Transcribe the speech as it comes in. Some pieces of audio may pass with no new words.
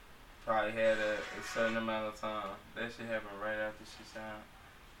probably had a certain amount of time. That shit happened right after she signed.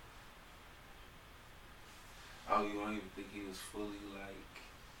 Oh, you don't even think he was fully like...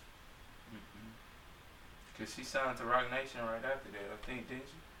 Cause she signed to Rock Nation right after that, I think, didn't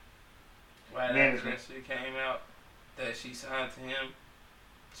she? Right after that shit came out, that she signed to him,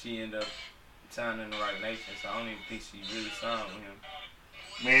 she ended up signing to Rock Nation, so I don't even think she really signed with him.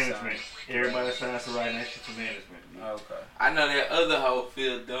 Management. Everybody signs to Rock Nation to management. Yeah. Okay. I know that other hoe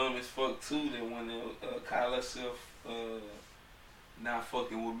feel dumb as fuck too, that want to call herself not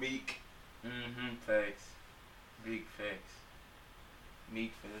fucking with Meek. Facts. Big facts.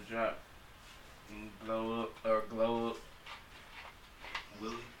 Meek finna drop and blow up or glow up.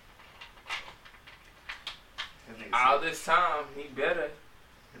 Willie. All this time, he better.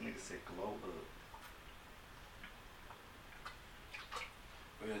 That nigga said glow up.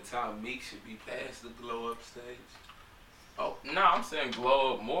 By the time Meek should be past the glow up stage. Oh no, I'm saying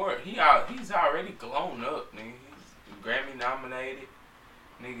glow up more. He's already blown up, nigga. He's Grammy nominated.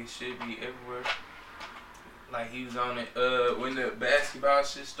 Nigga should be everywhere. Like he was on it when the basketball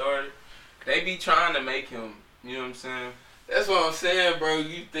shit started. They be trying to make him, you know what I'm saying? That's what I'm saying, bro.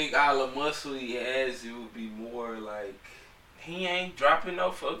 You think all the muscle he has, it would be more like... He ain't dropping no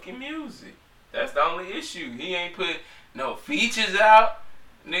fucking music. That's the only issue. He ain't put no features out,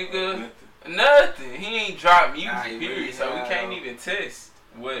 nigga. Nothing. He ain't dropped music, period. Really so we can't even test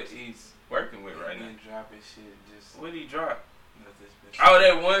what he's working with right now. He ain't dropping shit. Just what he drop? Nothing. Oh,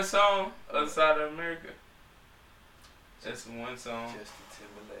 that one song, Other Side of America. That's the one song. Justin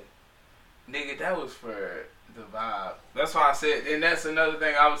Timberlake. Nigga, that was for the vibe. That's why I said, and that's another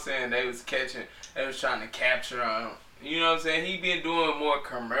thing I was saying. They was trying to capture on. You know what I'm saying? He been doing more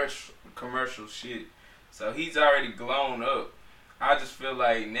commercial shit. So he's already blown up. I just feel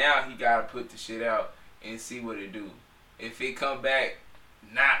like now he gotta put the shit out and see what it do. If it come back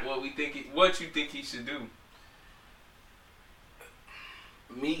not what what you think he should do?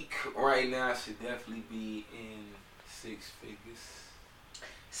 Meek right now should definitely be in 6 figures.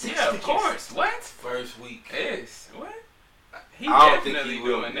 Yeah, of course. What? First week. Yes. What? He I don't definitely think he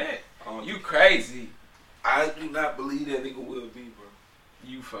will doing be. that. You crazy. I do not believe that nigga will be, bro.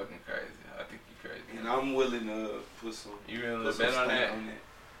 You fucking crazy. I think you crazy. And I'm willing to put some... You willing to bet on that?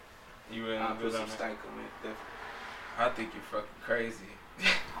 You willing to put bet some on that? stank on it, definitely. I think you're fucking crazy.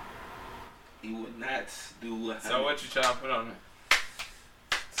 He would not do... So what you trying to put on it?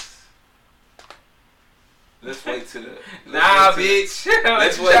 Let's wait till the... Nah, bitch.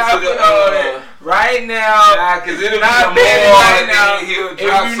 Let's wait till the... right now. Nah, cause it'll not be betting right now. If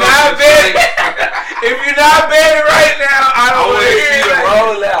you're not betting, if you're not betting right now, I don't want to hear it.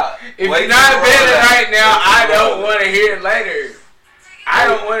 Roll out. If you're not betting right now, I don't want to hear it later. I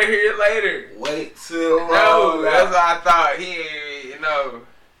don't want to hear it later. Wait till roll No, that's out. what I thought. He ain't, No,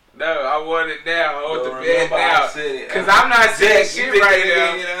 I want it now. I want the bet now. Cause I'm not seeing shit right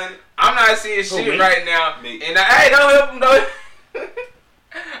now. I'm not seeing shit right now. And hey, don't help him though.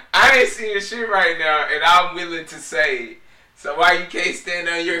 I ain't seeing shit right now, and I'm willing to say it. So why you can't stand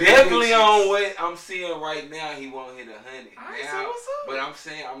on your definitely on what I'm seeing right now? He won't hit 100. I now, see what's up. But I'm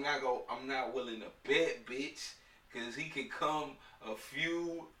saying I'm not willing to bet, bitch, because he could come a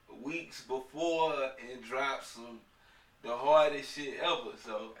few weeks before and drop the hardest shit ever.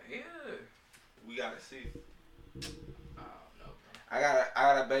 So yeah, we gotta see. I don't know, bro. I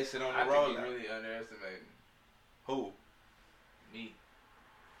gotta base it on the rollout. I think you really underestimating. Who? Me.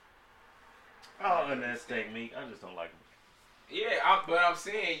 I don't understand Meek. I just don't like him. Yeah, but I'm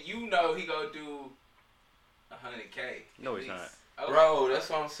saying, he gonna do 100K. No, he's not. Okay. Bro, that's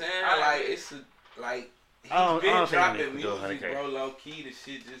what I'm saying. He's been dropping music, bro, low key. The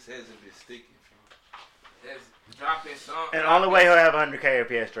shit just hasn't been sticking. That's dropping songs. And the only way he'll have 100K if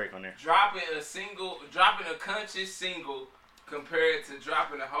he has Drake on there. Dropping a conscious single compared to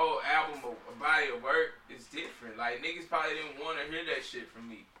dropping a whole album or a body of work is different. Like, niggas probably didn't want to hear that shit from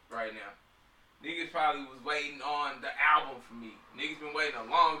me right now. Niggas probably was waiting on the album from me. Niggas been waiting a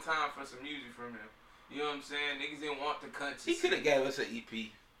long time for some music from him. You know what I'm saying? Niggas didn't want the conscious. He could have gave us an EP.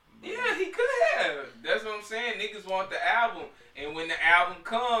 Yeah, he could have. That's what I'm saying. Niggas want the album. And when the album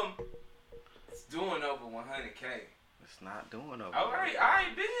come, it's doing over 100K. It's not doing over. All right,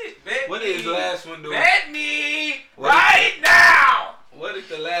 bet What me. did the last one do? Bet me right now. What did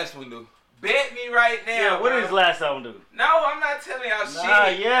the last one do? Bet me right now. Yeah, what did his last album do? No, I'm not telling y'all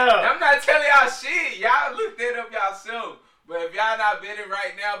shit. Yeah. I'm not telling y'all shit. Y'all look that up yourself. But if y'all not betting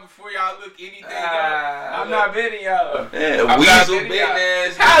right now before y'all look anything up, I'm not betting y'all. Yeah, I'm weasel not betting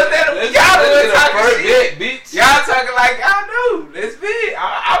betting ass. How's that? Y'all talking shit. Bet, bitch. Y'all talking like y'all know. Let's bet.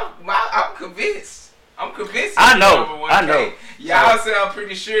 I'm convinced. I'm convinced. I know. Number 1K. I know. Y'all sound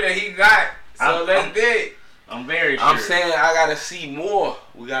pretty sure that he not. So let's bet. I'm very sure. I'm saying I gotta see more.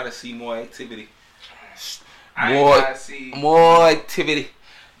 We gotta see more activity. More activity.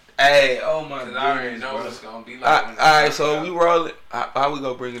 Hey, oh my god! I already know what's gonna be like. Alright, so we rolling. How we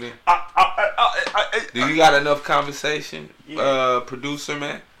gonna bring it in? Do you got enough conversation, producer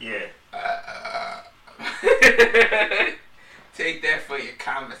man? Yeah. Take that for your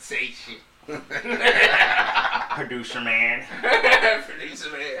conversation. Producer man. Producer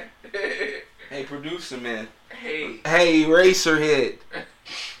man. Hey, producer man. Hey, Eraserhead.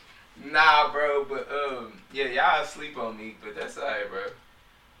 Nah, bro, but yeah, y'all sleep on me, but that's alright, bro.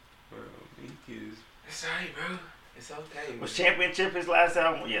 Bro, it's alright, bro. It's okay. Was Championship his last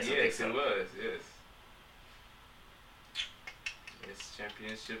album? Yes, I think so. It was. Yes. Yes,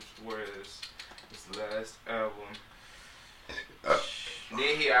 Championship was his last album.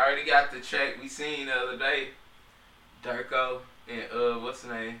 Then he already got the track we seen the other day. Durko and what's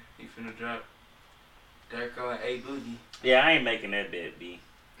the name? He finna drop. Durko and A Boogie. Yeah, I ain't making that bet, B.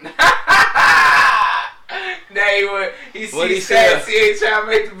 He said he ain't trying to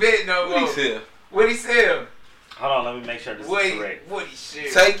make the bet no more. What he sell? Hold on, let me make sure this is correct. What he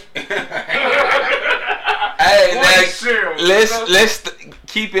sell? Take. Hey, let's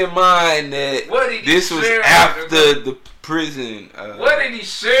keep in mind that this was after the prison. What did he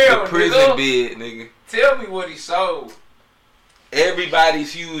sell? The prison bid, nigga. Tell me what he sold.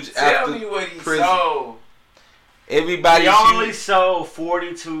 Everybody's huge after Tell me what he prison. sold. Everybody's he only huge. sold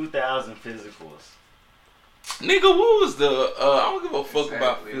 42,000 physicals. Nigga, what was the? I don't give a fuck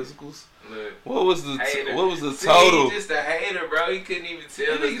about physicals. Look, what was the See, total? He's just a hater, bro. He couldn't even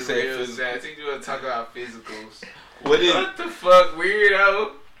tell us the real stats. He just talk about physicals. What the fuck,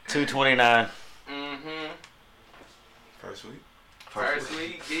 weirdo? 229. First week.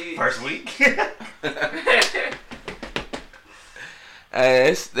 First week.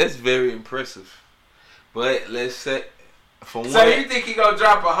 Hey, that's very impressive. But let's say for one. So you think he gonna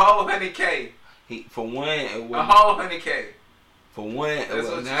drop a whole 100K? For one, it would, a whole 100K. For one, it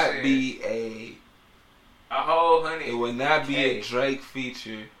would not be a whole 100. It would not be a Drake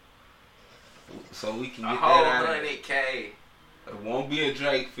feature. So we can get a whole that out. 100K. It won't be a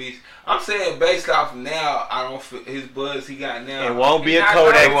Drake feature. I'm saying based off now, I don't feel his buzz he got now. It won't be a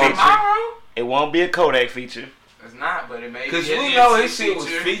Kodak feature. It won't be a Kodak feature. It's not, but it may be a Nipsey feature. Because we know his shit was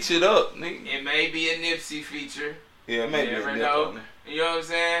feature. featured up, nigga. It may be a Nipsey feature. Yeah, maybe. You never know. You know what I'm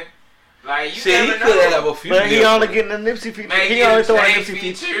saying? Like, you shit, never he know. could have a few. But he only getting a Nipsey feature. He only throwing a Nipsey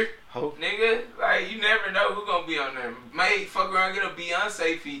feature. Nigga, like, you never know who gonna be on there. May fuck around get a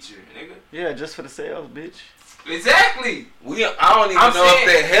Beyonce feature, nigga. Yeah, just for the sales, bitch. Exactly. I don't even know if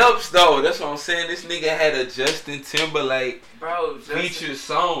that helps though. That's what I'm saying. This nigga had a Justin Timberlake feature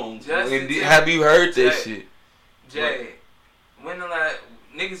song. Have you heard that shit? Jay, when the last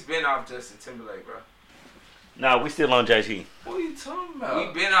niggas been off Justin Timberlake, bro? Nah, we still on JT. What are you talking about?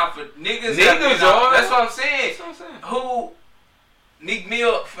 We been off of niggas. That's what I'm saying. Who? Nick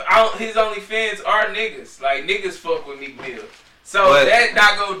Mill, his only fans are niggas. Like, niggas fuck with Nick Mill. So that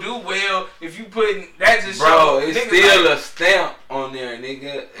not gonna do well if you putting that just bro. It's still a stamp on there,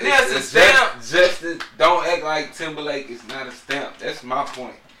 nigga. That's a stamp. Justin, don't act like Timberlake is not a stamp. That's my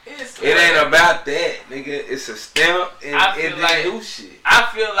point. It ain't about that, nigga. It's a stamp and it didn't do shit. I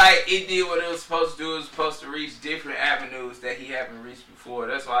feel like it did what it was supposed to do. It was supposed to reach different avenues that he haven't reached before.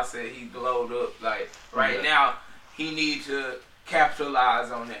 That's why I said he glowed up. Like now, he need to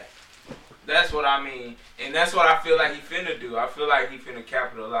capitalize on that. That's what I mean, and that's what I feel like he finna do. I feel like he finna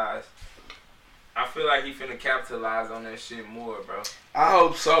capitalize. I feel like he finna capitalize on that shit more, bro. I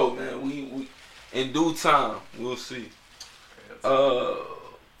hope so, man. We in due time, we'll see.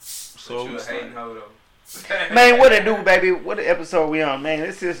 So you a hating hoe though. Man, what it do, baby? What episode we on, man?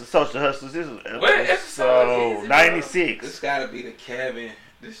 This is the Social Hustlers. This is episode 96. This gotta be the cabin.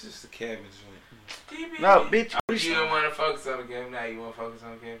 This is the cabin joint. No, bitch. You don't want to focus on the game now. You want to focus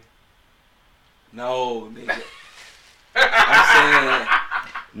on the game. No, nigga. I'm saying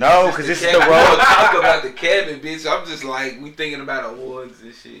no, because this is the road. Talk about the cabin, bitch. I'm just like we thinking about awards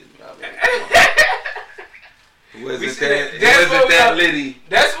and shit. Wasn't that litty?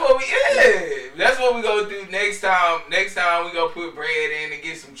 That's what we That's what we gonna do next time. Next time we gonna put bread in and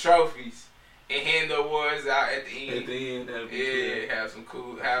get some trophies and hand the awards out at the end. At the end, have some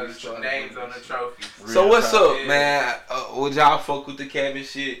some names on the trophies. So what's up, man? Would y'all fuck with the cabin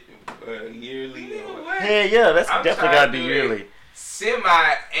shit yearly? Hell yeah, that's definitely gotta be yearly.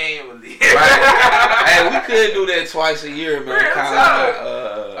 Semi-annually. Right. Hey, we could do that twice a year, man.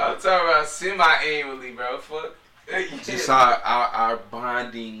 I'm talking about semi-annually, bro. Fuck. Just our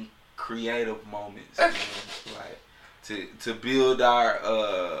bonding creative moments, man. Like to build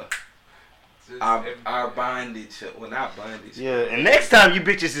our bondage. Well, not bondage. Yeah, and next time you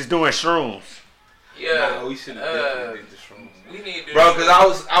bitches is doing shrooms. Yeah, nah, we should have definitely did the shrooms. We need to, bro, because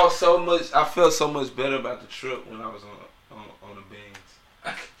I was so much. I felt so much better about the trip when I was on the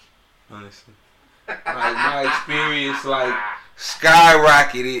beans. Honestly, like my experience like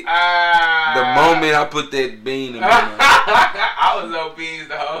skyrocketed the moment I put that bean in my mouth. I was on beans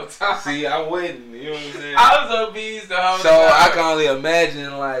the whole time. See, I wasn't. You know what I'm saying? I was on beans the whole time. So I can only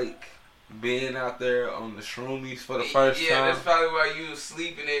imagine like being out there on the shroomies for the first time. Yeah, that's probably why you was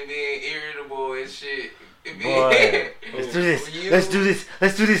sleeping and being irritable and shit. Boy, let's do this. Let's do this.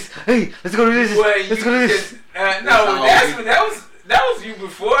 Let's do this. Hey, let's go do this. Let's go do this. No, that was you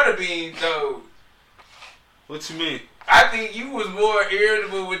before the beans though. What you mean? I think you was more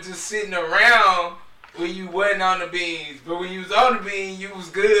irritable with just sitting around when you wasn't on the beans. But when you was on the beans, you was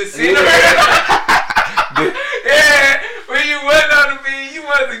good sitting around. Yeah, when you wasn't on the beans, you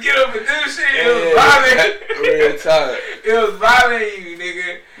wanted to get up and do shit. It was bothering you. Real talk. It was bothering you,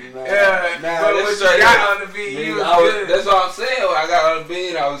 nigga. Nah, but when you got on the bean, you was good. That's what I'm saying. When I got on the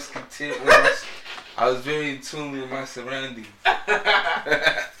bean, I was content with I was very in tune with my surroundings.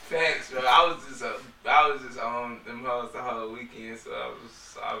 Thanks, bro. I was just on them hoes the whole weekend, so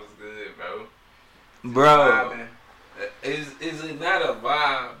I was good, bro. Bro, is it not a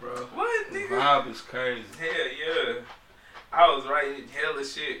vibe, bro? What, nigga? The vibe is crazy. Hell yeah. I was writing hella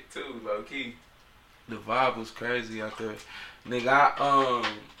shit too, low key. The vibe was crazy out there, nigga.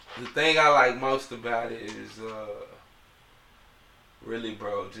 The thing I like most about it is really,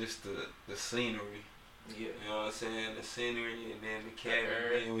 bro, just the scenery. Yeah. You know what I'm saying? The scenery and then the cabin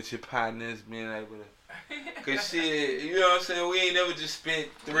being with your partners, being able to. Cause shit, you know what I'm saying? We ain't never just spent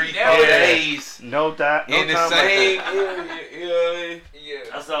 3-4 days no time in the same area. You know what I mean? Yeah.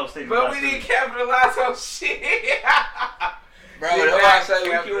 That's what I was thinking. But we didn't capitalize on shit. Bro, that's why I say we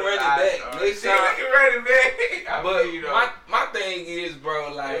can run it back. Next time. We can run it back. But my thing is,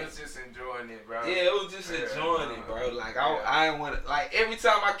 bro, like. It was just enjoying it, bro. Yeah, it was just enjoying it, bro. Like, I didn't want to. Like, every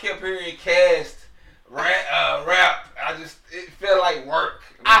time I kept hearing cast rap, it felt like work.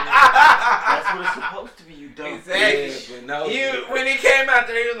 That's what it's supposed to be, you dumb. Exactly. Yeah, but no, when he came out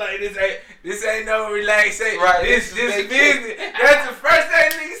there, he was like, this ain't no relaxation. Right, This business. That's the first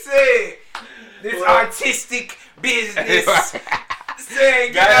thing he said. This artistic business.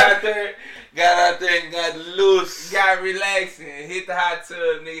 Saying got out there and got loose. Got relaxing. Hit the hot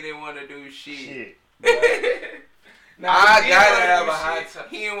tub. Nigga didn't want to do shit. Nah, I gotta have a hot tub.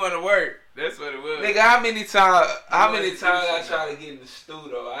 He didn't want to work. That's what it was. Nigga, how many times I try to get in the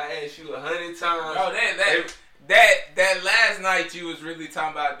studio? I asked you 100 times. Oh, that last night you was really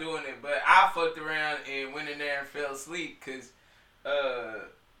talking about doing it, but I fucked around and went in there and fell asleep because I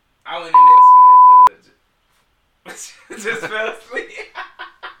went in there and just fell asleep.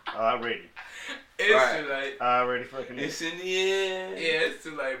 Already. It's too late. Already fucking It's in the end. Yeah, it's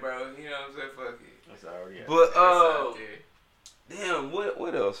too late, bro. You know what I'm saying? Fuck it. It's already out. But It's out there. damn,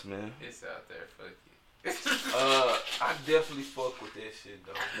 what else, man? It's out there. Fuck it. I definitely fuck with that shit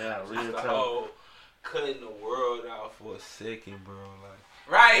though. Yeah, real the talk. whole cutting the world out for a second, bro. Like,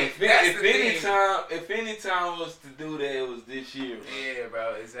 Right. if any time was to do that, it was this year. Bro. Yeah,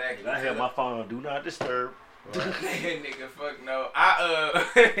 bro. Exactly. I have my phone on Do Not Disturb. Right. Nigga, fuck no.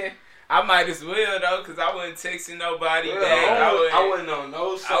 I might as well though, cause I wasn't texting nobody back. I wasn't on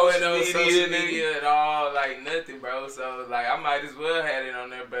no social media at all, like nothing, bro. So like, I might as well had it on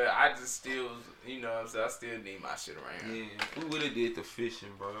there, but I just still, you know what I'm saying? I still need my shit around. Yeah, if we would have did the fishing,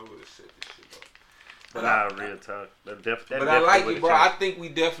 bro, I would have set this shit up. But real talk. But I like it, bro. I think we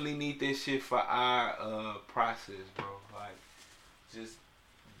definitely need that shit for our process, bro. Like, just,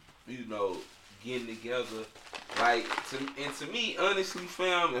 you know, getting together. Like, to me, honestly,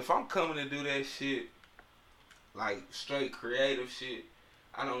 fam, if I'm coming to do that shit, like, straight creative shit,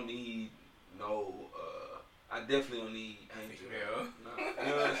 I don't need no, I definitely don't need Angel. No, you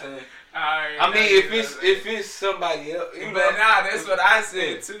know what I'm saying? I mean, if it's somebody else. But nah, that's what I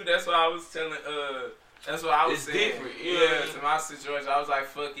said, too. That's what I was telling, that's what I was saying. It's different. Yeah, to my situation, I was like,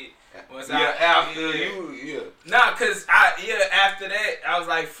 fuck it. Nah, cause after that, I was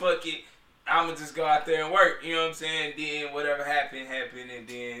like, fuck it. I'ma just go out there and work, you know what I'm saying? Then whatever happened, and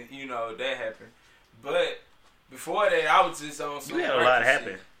then, you know, that happened. But before that, I was just on some. You had a lot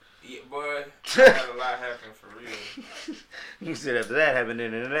happen. Yeah, boy, I had a lot happen for real. You said after that happened,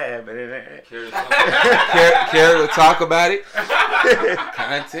 and then that happened, and that. Care to talk about it?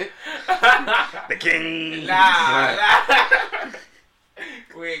 Content. The king. Nah.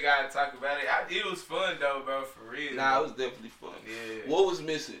 We ain't gotta talk about it. It was fun though, bro, for real. Nah, it was definitely fun. Yeah. What was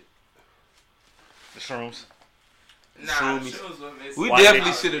missing? The shrooms. Nah, shrooms were missing. We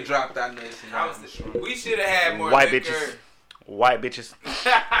definitely should have dropped our nuts. We should have had more white liquor. bitches. White bitches.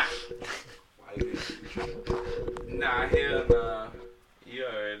 Nah, hell nah. You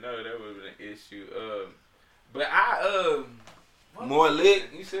already know that would have been an issue. But more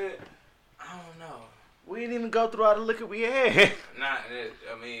lit, you said? I don't know. We didn't even go through all the liquor we had.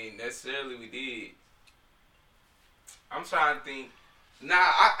 Necessarily we did. I'm trying to think. Nah,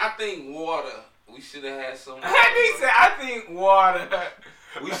 I think water. We should have had some water. I think water.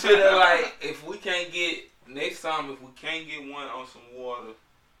 We should have, like, if we can't get, next time, if we can't get one on some water,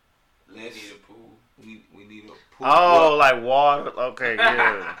 let's need a pool. We need a pool. Oh, like water? Okay,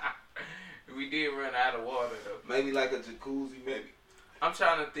 yeah. We did run out of water, though. Maybe like a jacuzzi, maybe. I'm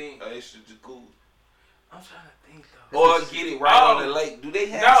trying to think. An extra jacuzzi. I'm trying to think, though. Or get it right on the lake. Do they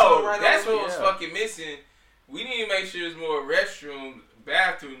have some right on the lake? That's what was fucking missing. We need to make sure there's more restrooms,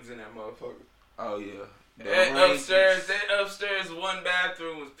 bathrooms in that motherfucker. Oh, yeah. That upstairs one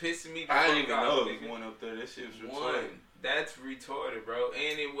bathroom was pissing me the fuck off. I didn't even know there was one up there. That shit was retarded. That's retarded, bro.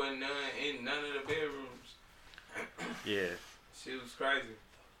 And it wasn't none in none of the bedrooms. Yeah. Shit was crazy.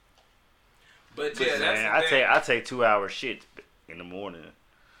 But yeah, man, that's the thing. I take 2 hour shit in the morning.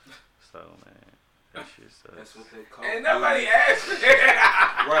 So man, that shit sucks. That's what they call. Ain't nobody asked me.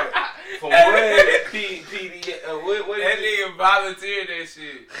 Right. From where PD what that nigga volunteered that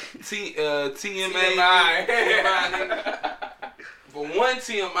shit. TMI nigga. For one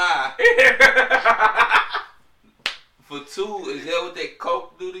TMI. For two, is that what that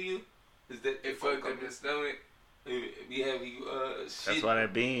coke do to you? Is that it fucked up your stomach? Yeah, you shit. That's why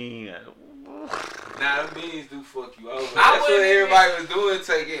that bean. Nah, the beans do fuck you over. That's what everybody was doing,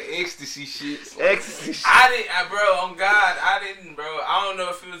 taking ecstasy shit. Ecstasy shit. Bro, on God, I didn't, bro. I don't know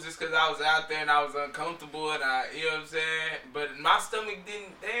if it was just because I was out there and I was uncomfortable and you know what I'm saying? But my stomach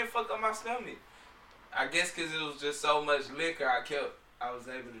they didn't fuck up my stomach. I guess because it was just so much liquor I was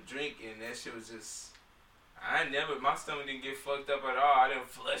able to drink and that shit was just, my stomach didn't get fucked up at all. I didn't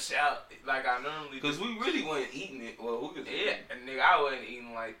flush out like I normally do. Because we really weren't eating it. Well, who was eating? And nigga, I wasn't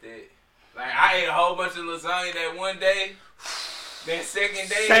eating like that. Like, I ate a whole bunch of lasagna that one day. That second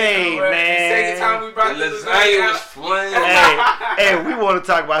day, man. The second time we brought the lasagna was fun. Hey, we want to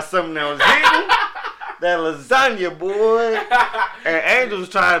talk about something that was hidden. That lasagna, boy. And Angel was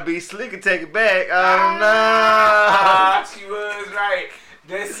trying to be slick and take it back. Oh, no. She was right.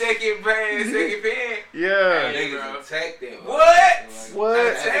 That second pan. Yeah. Hey, niggas attacked that. What? I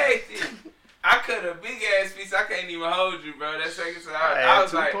attacked it. I cut a big ass piece. I can't even hold you, bro. That second time, I was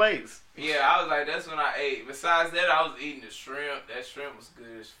two like, plates. Yeah, I was like, that's when I ate. Besides that, I was eating the shrimp. That shrimp was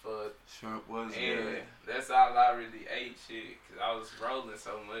good as fuck. Shrimp was good. Yeah, that's all I really ate, shit, because I was rolling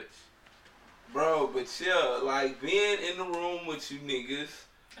so much. Bro, but yeah, like being in the room with you niggas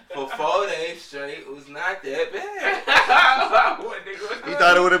for 4 days straight was not that bad. You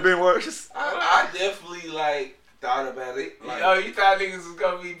thought it would have been worse? I definitely like thought about it. Like, oh, you thought niggas was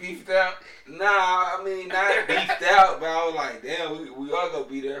gonna be beefed out? Nah, I mean not beefed out, but I was like, damn, we all gonna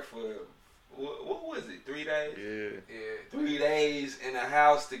be there for what was it? 3 days? Yeah. 3 days in a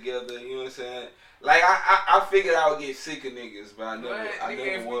house together. You know what I'm saying? Like I figured I would get sick of niggas, but I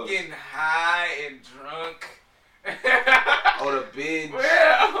never was. We getting high and drunk. On the bed.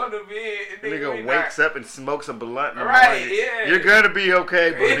 Yeah, on the bed. Nigga wakes up and smokes a blunt. Right, yeah. You're gonna be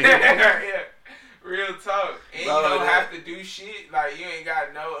okay, buddy. Yeah. Real talk. And you don't have to do shit. Like, you ain't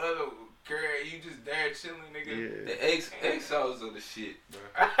got no other girl. You just there chilling, nigga. Yeah. The exos are the shit, bro.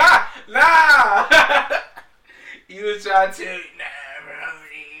 Nah! You was trying to tell me, nah, bro.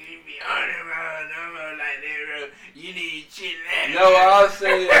 You be on it, bro. No, bro, like that, bro. You need to chill out. No, I was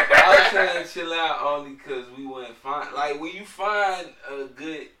saying chill out only because we wouldn't find, like, when you find a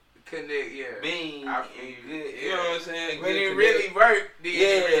good connect, yeah. being I and good, you know what I'm saying? When it really work, then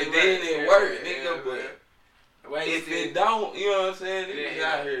it work, nigga. But if it it don't, you know what I'm saying? Niggas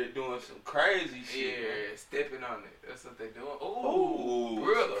out here doing some crazy shit. Yeah, stepping on it. That's what they doing. Ooh,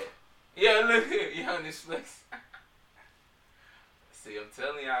 bro. Yeah, look at young this flex. See, I'm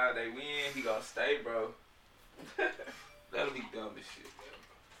telling y'all, they win. He gonna stay, bro. That'll be dumb as shit, bro.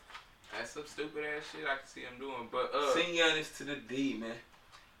 That's some stupid ass shit I can see him doing. But sing Giannis to the D, man.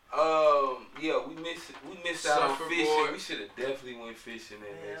 Yeah, we missed out on fishing. Board. We should have definitely went fishing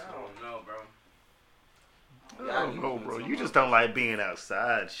that next I don't know, bro. I don't know, bro. You just don't like being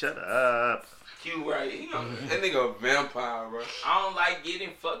outside. Shut up. Q, right? That nigga a vampire, bro. I don't like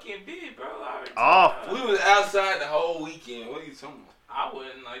getting fucking big, bro. Off. We was outside the whole weekend. What are you talking about? I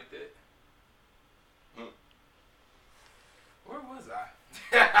wouldn't like that. Where was I?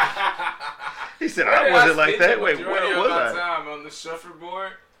 He said, I wasn't like that. Wait, where was I? Time on the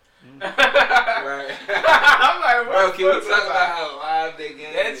shuffleboard. Right. I'm like, what? Bro, can we talk about how live they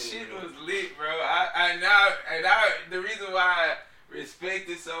game? That shit was lit, bro. The reason why I respect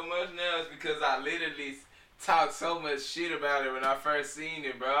it so much now is because I literally talked so much shit about it when I first seen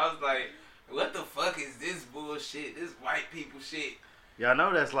it, bro. I was like, what the fuck is this bullshit? This white people shit. Y'all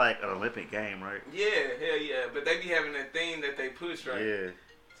know that's like an Olympic game, right? Yeah, hell yeah. But they be having that thing that they push, right? Yeah.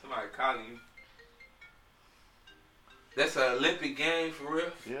 Somebody calling you. That's an Olympic game for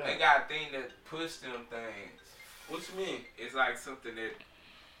real? Yeah. They got a thing that push them things. What you mean? It's like something that...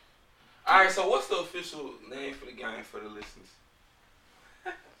 Alright, so what's the official name for the game for the listeners?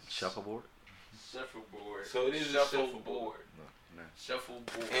 Shuffleboard? Shuffleboard. So it is shuffleboard. No.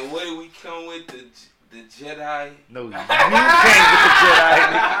 Shuffleboard. And what do we come with? The Jedi? No, you came with the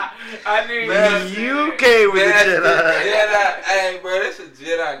Jedi. I knew You came with the Jedi. Jedi. Hey, bro, that's a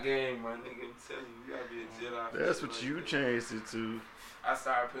Jedi game, my nigga. I'm telling you, you gotta be a Jedi. That's what you changed it to. I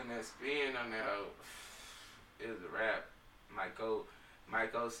started putting that spin on that hoe. It was a rap.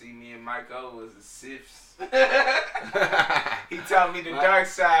 Mike O see me and Mike O was the Siths. He taught me the dark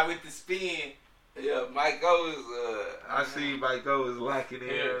side with the spin. Yeah, Mike O is, I see Mike O is locking in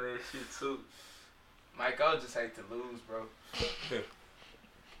on that shit too. Mike O just hate to lose, bro.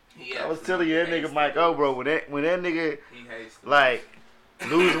 I was telling you that nigga Mike O, bro, when that nigga he hates to like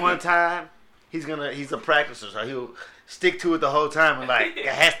lose one time, he's a practicer, so he'll stick to it the whole time and like it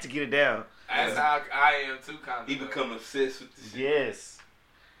has to get it down. That's how I am too, kind of. He become obsessed with the shit. Yes.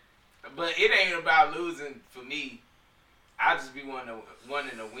 But it ain't about losing for me. I just be wanting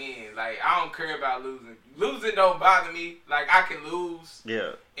to win. Like, I don't care about losing. Losing don't bother me. Like, I can lose.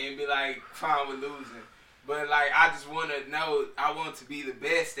 Yeah. And be like, fine with losing. But like, I just want to know, I want to be the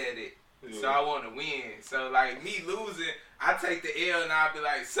best at it. Yeah. So I want to win. So like, me losing, I take the L and I'll be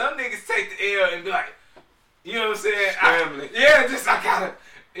like, some niggas take the L and be like, you know what I'm saying? I gotta,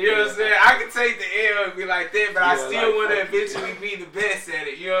 you know what I'm saying? I can take the L and be like that, but I still want to eventually be the best at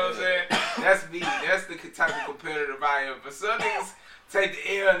it. You know what I'm saying? That's me. That's the type of competitive I am. But some niggas take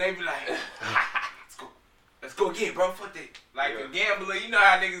the L and they be like, let's go again, bro. Fuck that. Like a gambler, you know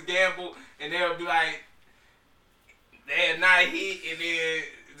how niggas gamble and they'll be like, they'll not hit and then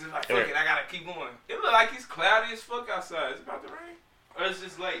just like, fuck it, I gotta keep going. It look like it's cloudy as fuck outside. It's about to rain? Or it's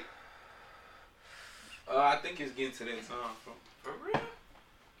just late? I think it's getting to that time. For real?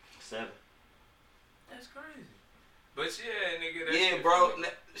 7. That's crazy. But yeah, nigga. That yeah, bro.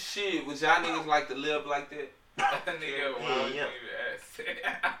 Shit, would y'all niggas like to live like that? Nigga, why would you even ask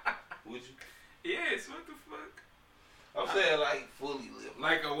that? Would you? Yes, what the fuck? I'm saying like fully live.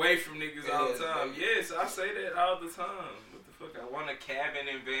 Like away from niggas all the time. Yes, I say that all the time. What the fuck? I want a cabin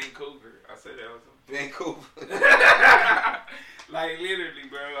in Vancouver. I say that all the time. Vancouver. Like literally,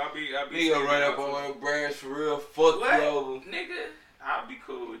 bro. I'll be. Nigga run up on one of the brands for real. Fuck you over. Nigga, I'll be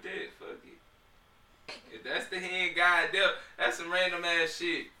cool with that. Fuck it. If that's the hand God dealt, that's some random ass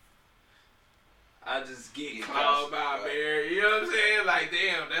shit. I just get called by a bear. You know what I'm saying? Like,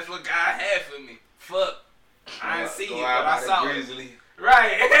 damn, that's what God had for me. Fuck. I didn't see it, but I saw it.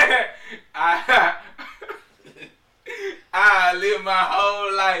 Right. I lived my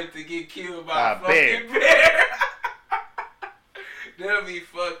whole life to get killed by a fucking bear. That'll be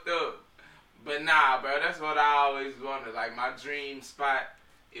fucked up. But nah, bro, that's what I always wanted. Like, my dream spot,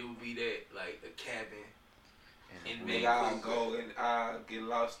 it would be that, like, a cabin. And then I'll go and I'll get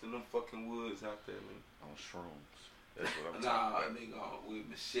lost in them fucking woods out there, man. On shrooms. That's what I'm talking about. Nah, nigga, with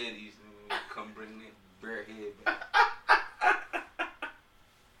machetes, nigga, come bring that bare head back.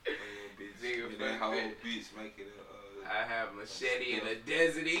 Nigga, that whole bitch make it I have a machete and a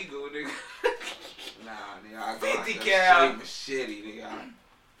Desert Eagle, nigga. Nah, nigga, I go 50 cal. Machete, nigga.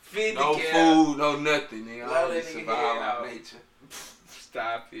 50 no cal. food, no nothing, nigga. I only survive by nature.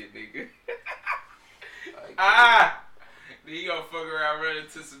 Stop it, nigga. Like, then you gonna fuck around running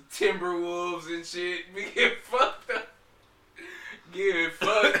to some Timberwolves and shit. We get fucked up. Getting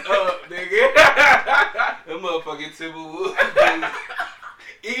fucked up, nigga. Them motherfucking Timberwolves.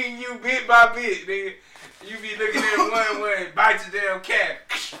 Eating you bit by bit, nigga. You be looking at one way, bite your damn cat.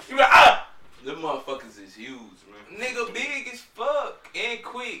 You be like, Them motherfuckers is huge, man. Nigga big as fuck and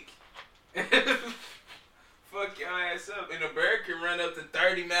quick. Fuck your ass up. And a bird can run up to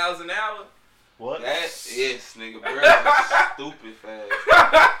 30 miles an hour. What? Yes, nigga. Birds are stupid fast.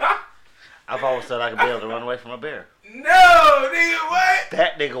 I've always thought I could be able to run away from a bear. No, nigga, what?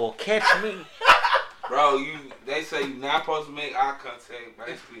 That nigga will catch me. Bro, they say you not supposed to make eye contact,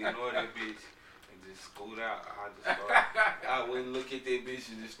 basically, ignore that bitch and just scoot out. I wouldn't look at that bitch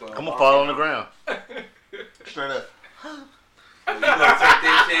and just start. I'm gonna fall on the ground. Straight up. You gonna take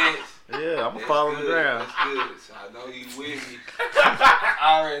that chance? Yeah, I'm gonna fall on the ground. That's good. So I know you with me.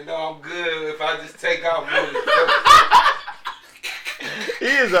 I already know I'm good if I just take off. He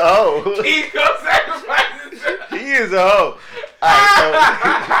is a hoe. He gonna sacrifice himself. He is a hoe.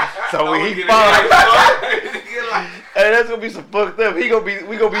 Alright, so when he falls, hey, that's gonna be some fucked up. We gonna be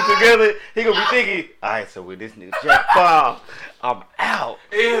together. He gonna be thinking, alright, so when this nigga Jack fall, I'm out.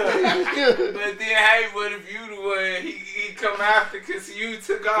 Yeah. But then, hey, what if you the one he come after because you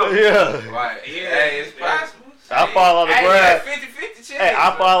took off? Yeah. Right. Yeah. Hey, it's possible. I fall on the ground. 50-50 chance. Hey,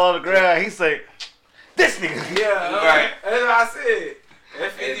 I fall on the ground. He say, this nigga. Yeah. Right. That's what I said.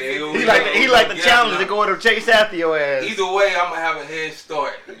 That's 50-50. He like the challenge to go to chase after your ass. Either way, I'm gonna have a head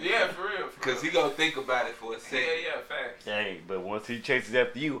start. Yeah, for real. Cause he gonna think about it for a second. Yeah, facts. Hey, but once he chases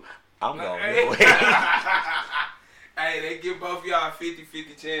after you, I'm gonna Hey. get away. Hey, they give both y'all a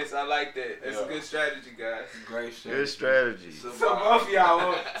 50-50 chance. I like that. That's a good strategy, guys. Great shit. Good strategy. So both y'all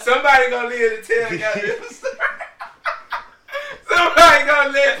want somebody gonna live to tell goddamn story. Somebody gonna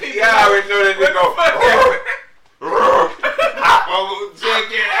let people. Yeah, I already know that they go. I'm gonna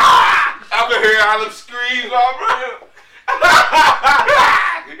check it. I can hear all them screams all around.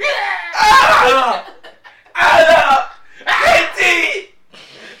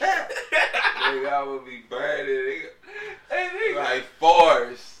 Nigga, I would be burning. Nigga. Like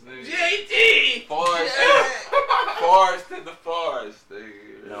forest. JT! Forest. Forest in the forest.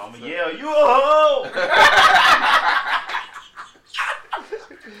 Nigga. No, I'ma yell, you a hoe!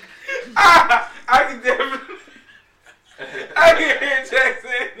 I can definitely. I can hear Jack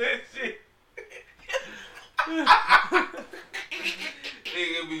saying that shit.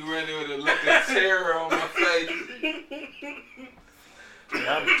 Nigga be running with a look of terror on my face.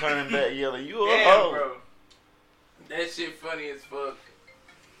 I'm turning back yelling, you a Damn, hoe! bro. That shit funny as fuck.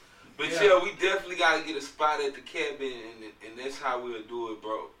 But yeah, we definitely gotta get a spot at the cabin, and that's how we'll do it,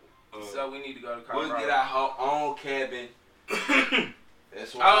 bro. So we need to go to Colorado. We'll get our own cabin.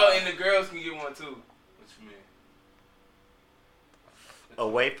 That's why. Oh, and the girls can get one too. What you mean?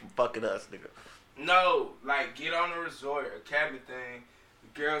 Away from fucking us, nigga. No, like get on a resort, a cabin thing.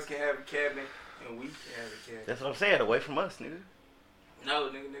 The girls can have a cabin, and we can have a cabin. That's what I'm saying, away from us, nigga. No,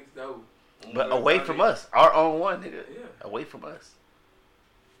 nigga, next door. But away from us. Our own one, nigga. Yeah. Away from us.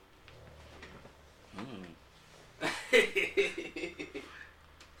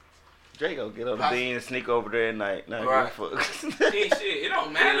 Drake gonna get on the bean and sneak over there at night. Not Right. give a fuck. Shit, it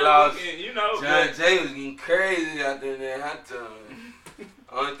don't matter. lost. You know. John Jay was getting crazy out there in that hot tub.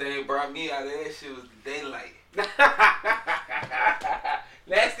 Only thing that brought me out of that shit was the daylight.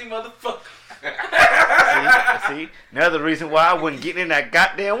 Nasty motherfucker. See? Another reason why I wouldn't get in that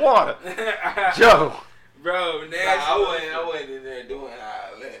goddamn water. Joe. Bro, nasty. I wasn't in there doing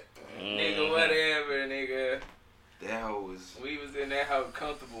all that. Nigga, whatever, nigga. That hoe was. We was in that hoe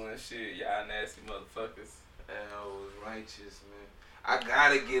comfortable and shit. Y'all nasty motherfuckers. That hoe was righteous, man. I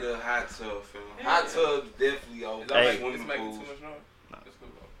gotta get a hot tub, fam. Yeah. Hot tub's definitely over. It's Hey. making Swimming too pools. much noise. No. Let's go.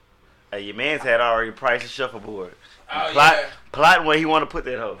 Hey, your man's had already priced a shuffleboard. Oh, Plotting where he want to put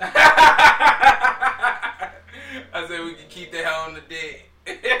that hoe. I said we can keep that hoe on the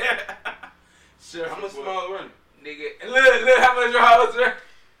deck. Sure. How much small run? Nigga, look how much your hoes are.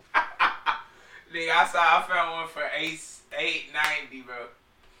 Nigga, I found one for $8.90, bro.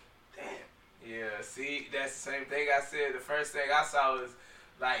 Damn. Yeah, see, that's the same thing I said. The first thing I saw was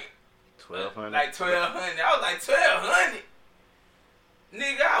like $1,200. Like $1,200. I was like $1,200.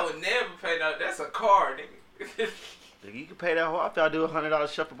 Nigga, I would never pay that. That's a car, nigga. Nigga, you can pay that hoe after I do $100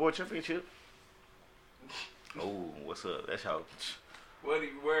 shuffleboard championship. Oh, what's up? That's how. What do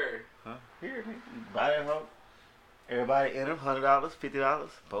you wear? Huh? Here, nigga. You buy that hoe. Everybody enter $100, $50.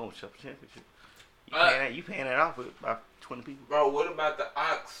 Boom, shuffle championship. You paying that off with about 20 people. Bro, what about the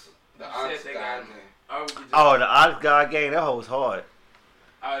ox? The You ox said they guy, got- man. Oh, the Ox God game, that hoe was hard.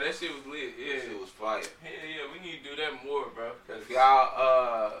 Oh, that shit was lit. Yeah. That shit was fire. Hell yeah, we need to do that more, bro. Cause If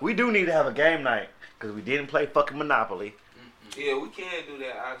y'all, We do need to have a game night because we didn't play fucking Monopoly. yeah, we can't do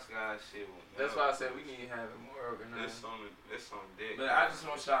that ox guy shit. that's why I said we need to have it more organized. That's on deck. But I just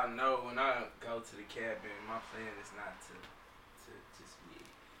want y'all to know when I go to the cabin, my plan is not to just be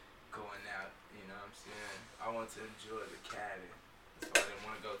going out. You know what I'm saying? I want to enjoy the cabin. That's why I didn't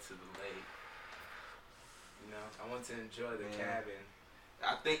want to go to the lake. You know, I want to enjoy the cabin.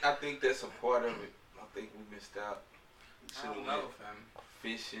 I think that's a part of it. I think we missed out. We I should've don't know, went fam.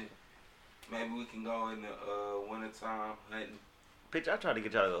 fishing. Maybe we can go in the wintertime hunting. Bitch, I try to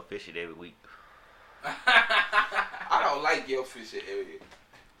get y'all to go fishing every week. I don't like your fishing area.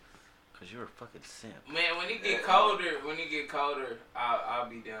 Because you're a fucking simp. Man, when it get colder, I'll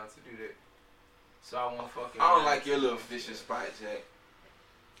be down to do that. So I won't fucking. I don't like your little fishing spot, Jack.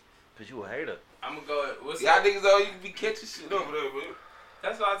 Because you a hater. I'm gonna go. What's Y'all up? niggas, though, you can be catching shit over there, bro.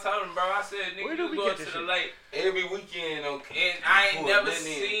 That's what I told him, bro. I said, nigga, you going to the lake every weekend, okay? And I ain't never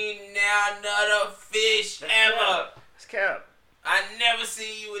seen another fish ever. It's cap. I never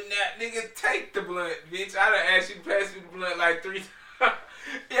seen you in that. Nigga, take the blunt, bitch. I done asked you to pass me the blunt like 3 times.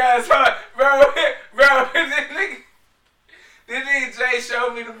 Yeah, so, bro, this nigga Jay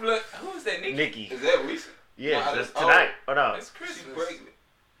showed me the blunt. Who was that, Nikki? Is that recent? Yeah, no, that's tonight. Oh, no. It's Christmas. She's pregnant.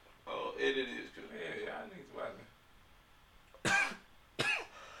 Oh, it is good. Yeah, y'all niggas wildin'.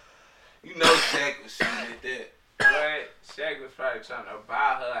 You know Shaq was shooting at that. Right? Shaq was probably trying to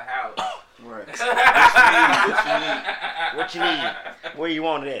buy her a house. Right. What you need? Where you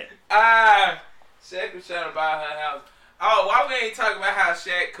want it at? Shaq was trying to buy her house. Oh, why we ain't talking about how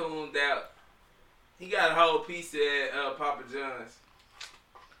Shaq cooned out? He got a whole piece at Papa John's.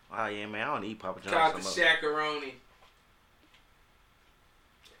 Oh, yeah, man. I don't eat Papa John's. Called the Shaq-a-roni.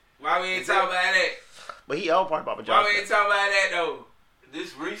 Why we ain't talking about that? But he owned part of Papa John's. Why we ain't talking about that, though?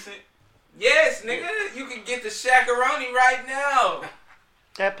 This recent? Yes, nigga. You can get the Shaq-a-roni right now.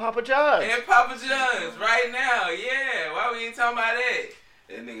 At Papa John's. At Papa John's right now. Yeah. Why we ain't talking about that?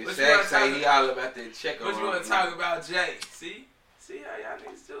 That nigga Shaq say he all about that check. What you want to talk about, Jay? See how y'all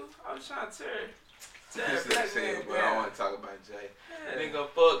niggas do? I was trying to tear black man, bro. I want to talk about Jay. Yeah. Nigga,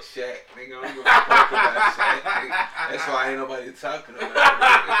 fuck Shaq. Nigga, I'm gonna talk about Shaq. That's why ain't nobody talking about it.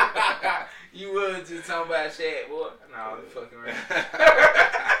 You was just talking about Shaq, boy. No, I'm fucking around.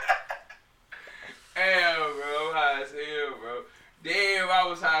 Damn, bro. I'm high as hell, bro. Damn, I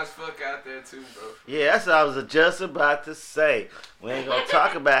was high as fuck out there too, bro. Yeah, that's what I was just about to say. We ain't gonna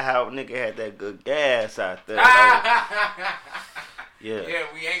talk about how nigga had that good gas out there. Yeah. Yeah,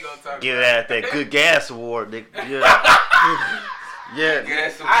 we ain't gonna talk Get about out that good gas award, nigga. Yeah.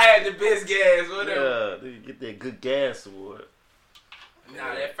 Yeah. I had the best gas, whatever. Yeah, nigga, get that good gas award.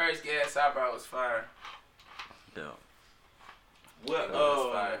 Nah, that first gas I brought was fire. Yeah. What?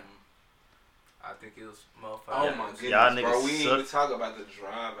 Fire. I think it was motherfucker. Oh my goodness, y'all niggas bro. We didn't even suck. talk about the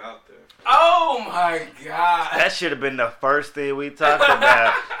drive out there. Oh my god. That should have been the first thing we talked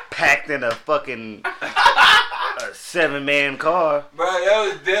about. Packed in a fucking 7-man car. Bro, that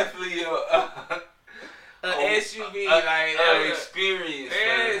was definitely an SUV, experience.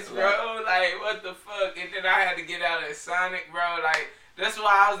 Yes, bro. Like, what the fuck? And then I had to get out of Sonic, bro. Like, that's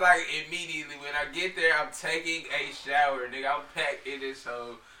why I was like, immediately when I get there, I'm taking a shower, nigga. I'm packed in this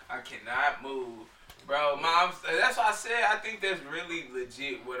hole. I cannot move. Bro, that's why I said I think that's really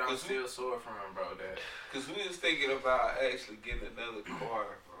legit what I'm still sore from, bro. Because we was thinking about actually getting another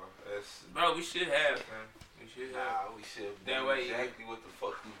car, bro. Bro, we should have, man. We should have. Nah, we should have done exactly what the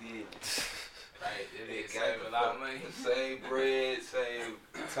fuck we did. Right, it is save a lot of money. Save bread, save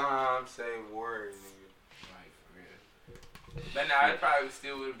time, save words, nigga. Right, for real. But nah, it probably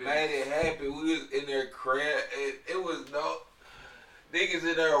still would have been. Made it happen. We was in there crap. It was no... Niggas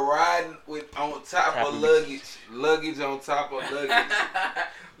in there riding on top of luggage on top of luggage.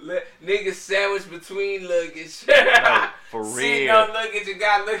 Niggas sandwiched between luggage. No, for real. Sitting on luggage and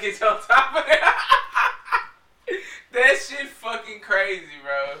got luggage on top of it. That shit fucking crazy,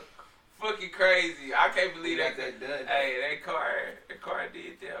 bro. Fucking crazy. I can't believe that. Done. Hey, that car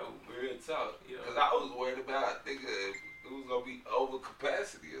did that. Real talk. Because I was worried about, nigga, it was going to be over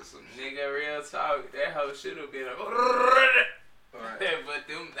capacity or some shit. Nigga, real talk. That hoe should have been a... Right. But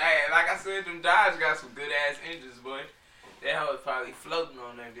like I said, them Dodge got some good ass engines, boy. That hoe was probably floating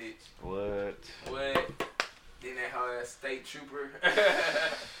on that bitch. What? Then that hoe ass state trooper.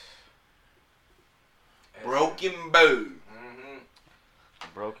 Broken bow. A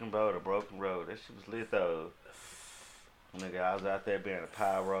broken boat, a broken road. That shit was lit though. Nigga, I was out there being a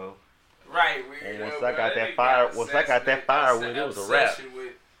pyro. Right. And once I got that firewood, it was a wrap.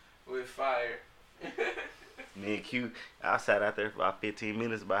 With fire. Me and Q, I sat out there for about 15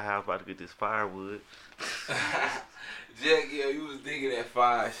 minutes by house about to get this firewood. Jack, yeah, you was digging that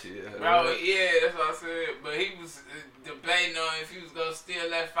fire shit. Bro, yeah, that's what I said. But he was debating on if he was going to steal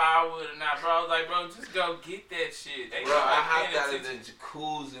that firewood or not, bro. I was like, bro, just go get that shit. Bro, I hopped out of the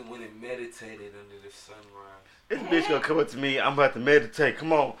jacuzzi and went and meditated under the sunrise. This bitch gonna come up to me, I'm about to meditate,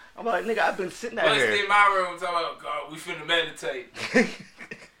 come on. I'm like, nigga, I've been sitting out here. In my room talking about, God, we finna meditate.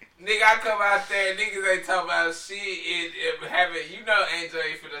 Nigga, I come out there, niggas ain't talking about shit and having, you know, Angel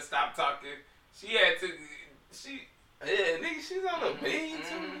ain't finna stop talking. Yeah, nigga, she's on a bean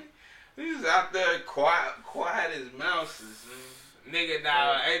to me. He was out there quiet as mouses. Nigga,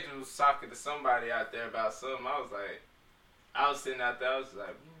 Angel was talking to somebody out there about something. I was sitting out there, I was like,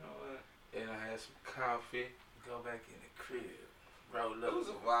 you know what? And I had some coffee. Go back in the crib, roll up. It was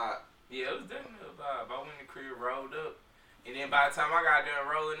a vibe. Yeah, it was definitely a vibe. I went in the crib, rolled up. And then by the time I got done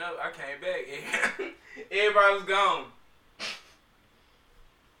rolling up, I came back. Everybody was gone.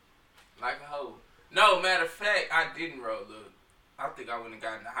 Like a hoe. No, matter of fact, I didn't roll up. I think I wouldn't have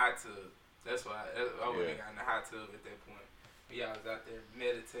gotten the hot tub. That's why I wouldn't have gotten the hot tub at that point. But yeah, I was out there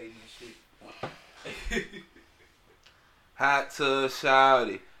meditating and shit. Hot tub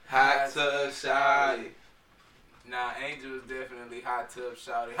shawty. Hot tub shawty. Nah, Angel was definitely hot tub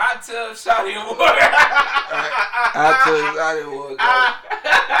shawty. Hot tub shawty award. Hot tub shawty award.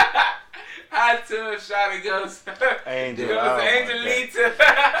 Hot tub shawty goes. Angel. Goes Angelita.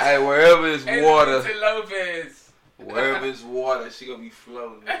 Hey, wherever it's water. Angelita Lopez. Wherever it's water, she gonna be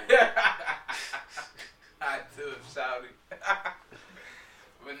floating. Hot tub shawty.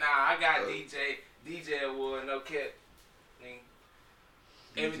 But nah, I got DJ award, no cap.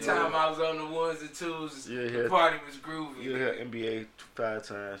 Every time I was on the ones and twos, the party was groovy. You heard NBA 5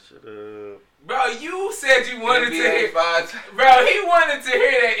 times. Shut up. Bro, you said you wanted NBA to hear. 5 times. Bro, he wanted to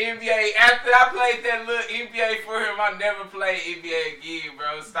hear that NBA. After I played that little NBA for him, I never played NBA again,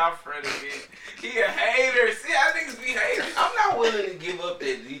 bro. Stop fronting me. He a hater. See, I niggas be haters. I'm not willing to give up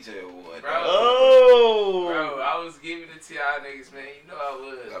that DJ award, bro. Oh. Bro, I was giving it to y'all niggas, man. You know I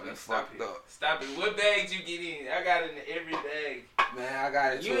was. Got me fucked up. Stop it. What bags you get in? I got it in every bag. Man, I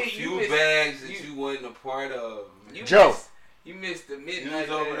got into a few bags that you wasn't a part of. Joe. You missed the midnight. You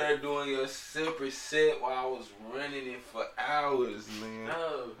was over there doing your simple set while I was running it for hours, man.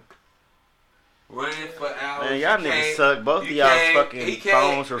 No. Running for hours. Man, y'all niggas suck. Both of y'all's fucking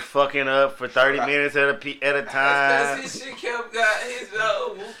phones were fucking up for 30 minutes at a time. That's his shit kept got his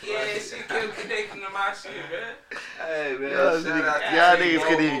wookie ass shit kept connecting to my shit, man. Hey man, y'all niggas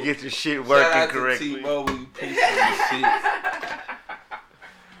couldn't even get your shit working correctly. T-Mobile, you piece of shit.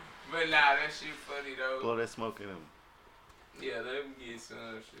 But nah, that shit funny though. Blow that smoke in him. Yeah, let me get some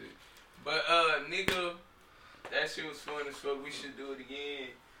shit. But nigga, that shit was fun as fuck. We should do it again.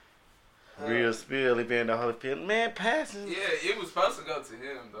 Real spill, he been the whole field. Man, passing. Yeah, it was supposed to go to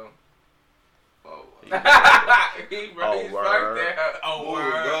him though. Oh, he's word. right there. Oh,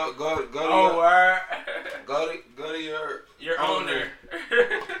 word. Go to your owner.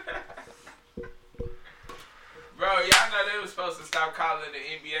 Bro, y'all know they were supposed to stop calling the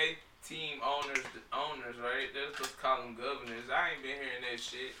NBA team owners, right? They were supposed to call them governors. I ain't been hearing that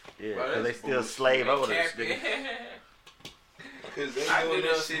shit. Yeah, because they still slave owners. Because they do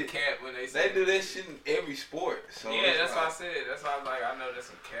that shit. Cap when they do that shit in every sport. So yeah, that's what I said. That's why I'm like, I know there's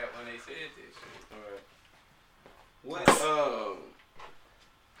some cap when they said this shit. Alright. What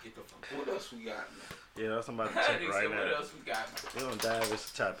what else we got, man? Yeah, that's somebody to check right now. What else we got, man? We're gonna dive into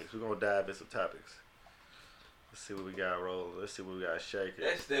some topics. Let's see what we got rolling. Let's see what we got shaking.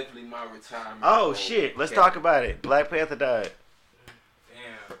 That's definitely my retirement. Oh shit! Let's talk about it. Black Panther died.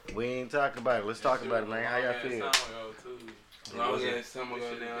 Damn. We ain't talking about it. Let's talk about it, man. How y'all feel? Long ass time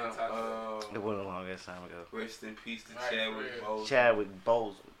ago now. It wasn't a long ass time ago. Rest in peace to Chadwick Boseman. Chadwick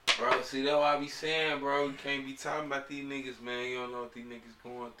Boseman. Bro, see that's what I be saying, bro. You can't be talking about these niggas, man. You don't know what these niggas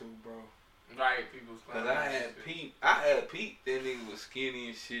going through, bro. Right, people's. Cause I had Pete. That nigga was skinny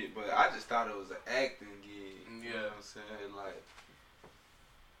and shit, but I just thought it was an acting gig. Yeah. You know what I'm saying? Like,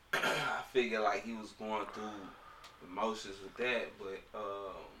 I figured like he was going through emotions with that, but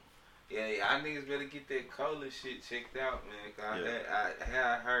yeah, y'all niggas better get that colon shit checked out, man. Cause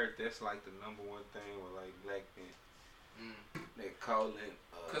I heard that's like the number one thing with like black men. That colon.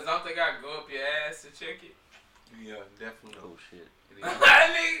 Cause don't they gotta go up your ass to check it? Yeah, definitely. Oh shit.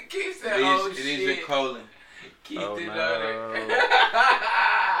 Nigga keep saying oh shit. It is your colon. Keep it no. on it.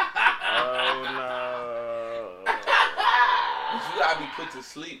 Oh no. But you gotta be put to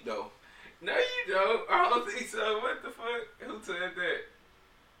sleep though. No, you don't. I don't think so. What the fuck? Who said that?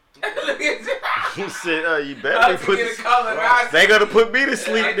 Look at you. He said, you better be put to sleep. They gonna put me to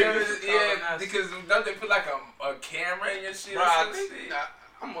sleep, nigga. Yeah, because don't they put like a camera in your shit? Bro, or something?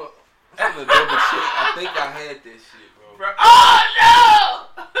 I'm gonna double check. I think I had that shit, bro. Oh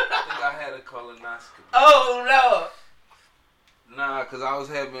no! I think I had a colonoscopy. Oh no! Nah, cause I was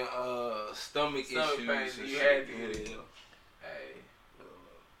having stomach issues. Pain, and you shit. had to. Yeah. Hey.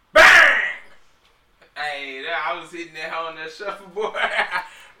 Bang! Hey, I was hitting that hoe on that shuffleboard.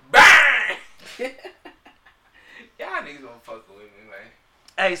 Bang! Y'all niggas gonna fuck with me, man.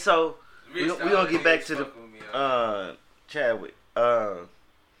 Hey, so we gonna get back to the Chadwick.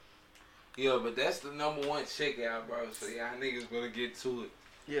 Yeah, but that's the number one checkout, bro. So y'all niggas better get to it.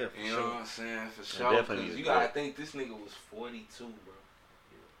 Yeah, you know what I'm saying? For sure. Cause you gotta think this nigga was 42, bro.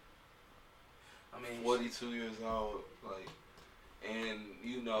 I mean, 42 years old, like, and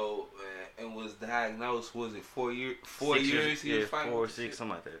you know, and was diagnosed. Was it 4 years? 4 years. He was fighting 4 or 6,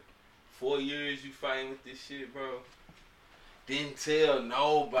 something like that. 4 years you fighting with this shit, bro. Didn't tell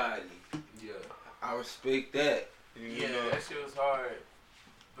nobody. Yeah, I respect that. You know? That shit was hard.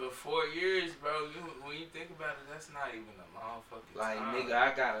 But 4 years, bro, when you think about it, that's not even a long fucking like, time. Nigga,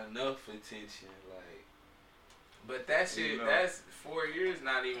 I got enough attention, like. But that shit, that's 4 years,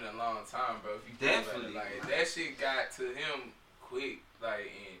 not even a long time, bro. If you Definitely. Like, that shit got to him quick,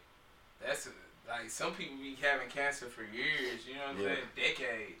 like, and that's, like, some people be having cancer for years, you know what I'm saying?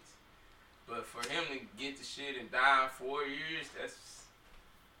 Decades. But for him to get the shit and die in 4 years, that's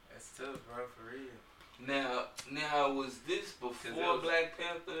tough, bro, for real. Now, was this before Black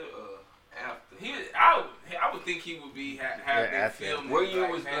Panther or after? I would think he would be have been filming. What year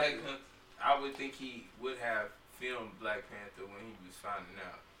was Black Panther? I would think he would have filmed Black Panther when he was finding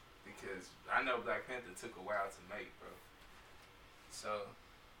out, because I know Black Panther took a while to make, bro. So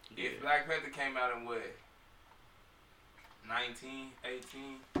if Black Panther came out in what, 19,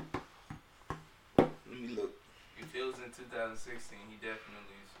 18? Let me look. If it was in 2016, he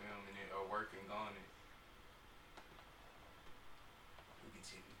definitely was filming it or working on it. Look at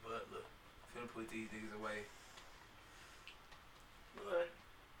Jimmy Butler. Finna put these niggas away. What?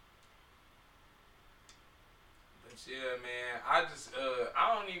 But yeah, man, I just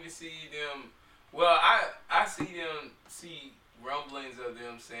I don't even see them. Well, I see rumblings of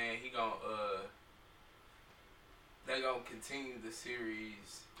them saying they gonna continue the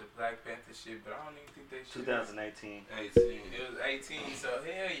series, the Black Panther shit, but I don't even think they should. 2018. 18. It was 18, so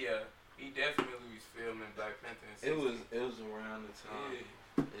hell yeah, he definitely was filming Black Panther. It was around the time.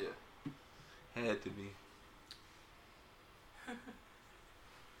 Yeah. Had to be.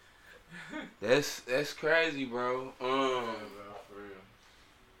 That's crazy, bro. Bro, for real.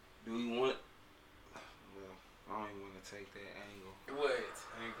 Do we want? Well, I don't even want to take that angle. What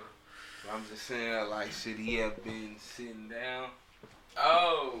angle? I'm just saying, like, should he have been sitting down?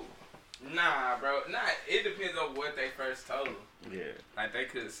 Oh, nah, bro. Nah, it depends on what they first told him. Yeah. Like, they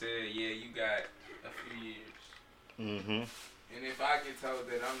could have said, yeah, you got a few years. Mm-hmm. And if I get told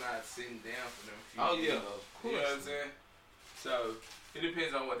that I'm not sitting down for them few years, of course. you know what I'm saying? So, it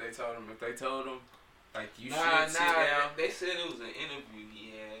depends on what they told him. If they told him, like, you should sit down. They said it was an interview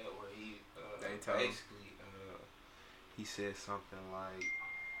he had where he they told basically he said something like,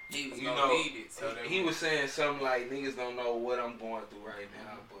 he was gonna need it. So he was saying something like, niggas don't know what I'm going through right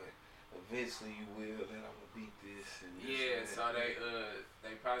now, but eventually you will, and I'm gonna beat this. And this yeah, and so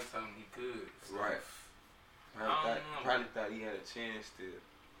they probably told him he could. So. Right. Probably thought he had a chance to.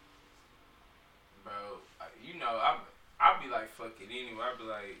 Bro, you know, I'd be like, fuck it anyway. I'd be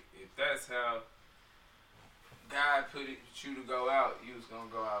like, if that's how God put you to go out, you was gonna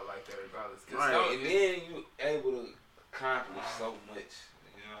go out like that regardless. Right, and then you able to accomplish so much.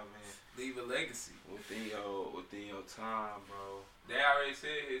 You know what I mean? Leave a legacy within your time, bro. They already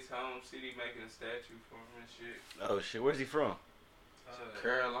said his home city making a statue for him and shit. Oh shit, where's he from?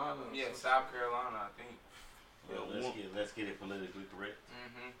 Carolina. Yeah, South Carolina, I think. Well, let's get it politically correct.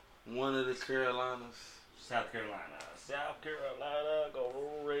 Mm-hmm. One of the Carolinas. South Carolina, go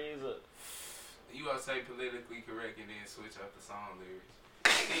raise up. You gonna say politically correct and then switch up the song lyrics.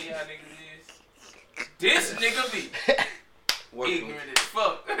 See how niggas is? This nigga be ignorant as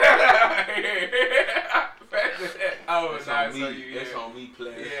fuck. Oh, that's nah, on me. so you, that's on me,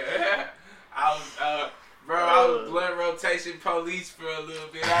 player. Yeah. I was blood rotation police for a little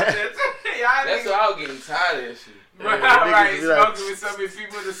bit. That's why I was getting tired of that shit. Bro, right, smoking with so many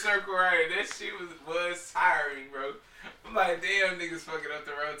people in the circle right here. That shit was tiring, bro. I'm like, damn, niggas fucking up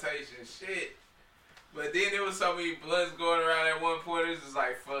the rotation. Shit. But then there was so many blunts going around at one point, it was just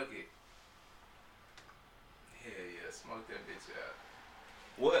like, fuck it. Hell yeah, smoke that bitch out.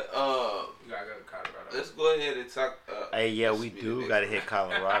 What, You gotta go to Colorado. Let's go ahead and talk, hey, yeah, we do gotta hit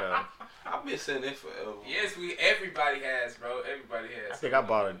Colorado. I've been saying that forever. Yes, everybody has, bro. Everybody has. I think I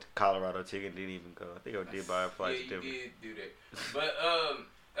bought a Colorado ticket, didn't even go. I think I did buy a flight to ticket. Yeah, you did do that. But,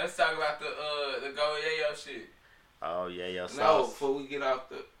 let's talk about the Goin shit. Oh, yeah, yo, sauce. No, before we get off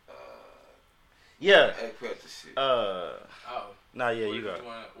the, yeah. Shit. Oh. Nah, yeah, you go.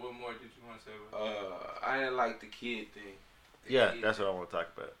 What more did you want to say about that? I didn't like the kid thing. That's what I want to talk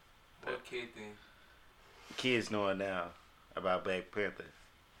about. What kid thing? Kids knowing now about Black Panther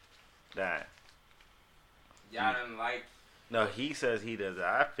dying. Y'all didn't like? No, he says he does.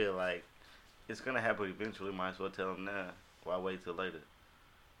 I feel like it's going to happen eventually. Might as well tell him now. Why wait till later?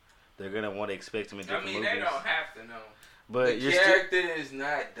 They're going to want to expect him in different movies. They don't have to know. But the character is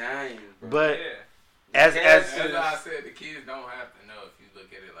not dying, bro. But yeah. As that's why I said the kids don't have to know if you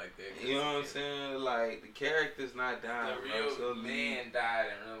look at it like that. You know what I'm saying? Like, the character's not dying. The real man died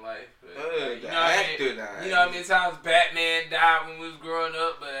in real life. But, the actor died. You know how many times Batman died when we was growing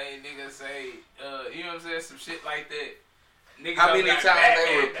up, but ain't niggas say, you know what I'm saying? Some shit like that. Niggas how many times Batman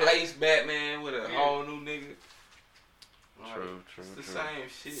they replaced Batman with a whole new nigga? True. It's the same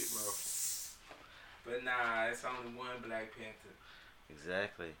shit, bro. But nah, it's only one Black Panther.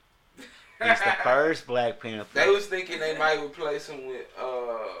 Exactly. He's the first Black Panther. They was thinking they might replace him with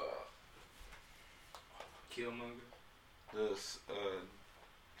Killmonger. the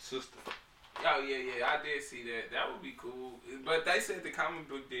sister. Oh yeah, I did see that. That would be cool. But they said the comic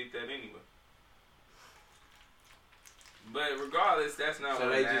book did that anyway. But regardless, that's not So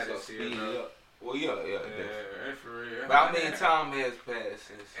what they matters just here, speed bro. it up. Well, yeah, For real. But I mean, time has passed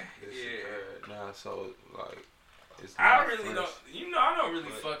since this occurred now, so like, it's not I really fresh. don't. You know, I don't really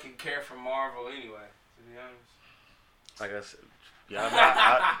fucking care for Marvel anyway. To be honest. Like I said, yeah,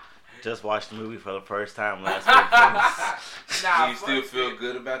 I just watched the movie for the first time last week. Nah, you still feel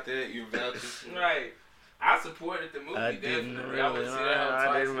good about that? You're vouching? Right. I supported the movie. I didn't definitely. really, I would see that whole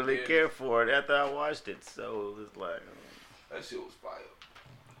I didn't twice really again. care for it after I watched it, so it was like. That shit was fire.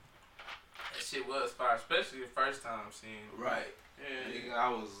 That shit was fire, especially the first time seeing it. Right. Yeah. Nigga, I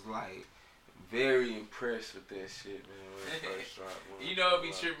was like very impressed with that shit, man. When it first dropped. You know, it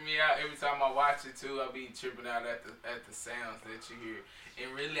be tripping me out every time I watch it too. I be tripping out at the sounds that you hear.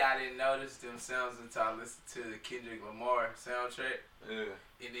 And really, I didn't notice them sounds until I listened to the Kendrick Lamar soundtrack. Yeah.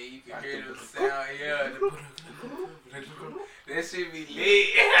 And then you can hear them sound, that shit be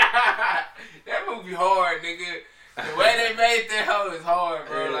lit. That movie hard, nigga. The way they made that hoe is hard,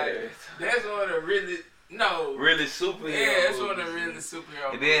 bro. Yeah. Like, that's one of the really superhero. Yeah, that's one of the movies, really man.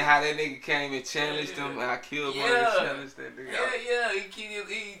 superhero. And then how that nigga came and challenged them, and I killed one and challenged that nigga. Yeah,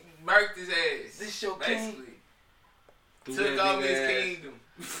 he murked his ass. This your basically. King? Took over his kingdom.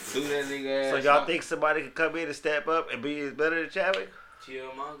 Threw that nigga ass. So y'all think somebody could come in and step up and be better than Chadwick?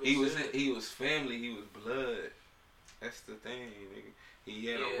 Killmonger. He was family. He was blood. That's the thing, nigga. He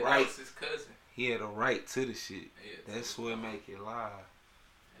had a That right. was his cousin. He had a right to the shit. Yeah, That's what make it live.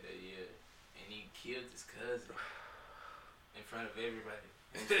 Yeah. And he killed his cousin in front of everybody.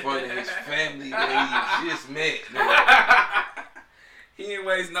 In front of his family that he just met. Nigga. He didn't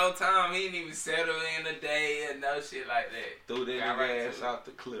waste no time. He didn't even settle in a day or no shit like that. Threw that Got nigga right ass to it. off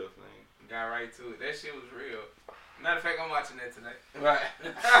the cliff, man. Got right to it. That shit was real. Matter of fact, I'm watching that tonight. Right.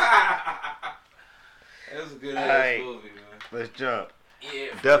 That was a good ass Alright. movie, man. Let's jump.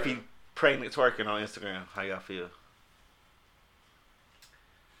 Yeah. for Duffy real. pregnant twerking on Instagram. How y'all feel?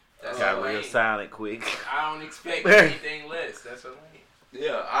 That's Got so real lame. silent quick. I don't expect anything less. That's what I mean.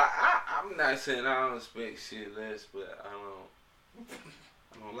 Yeah, I'm not saying I don't expect shit less, but I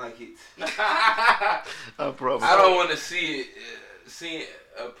don't like it. I promise. I don't want to see it. Seeing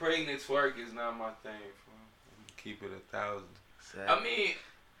a pregnant twerk is not my thing. Keep it 1,000. I mean,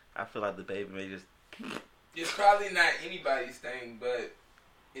 I feel like the baby may just. it's probably not anybody's thing, but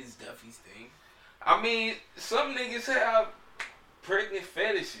it's Duffy's thing. I mean, some niggas have pregnant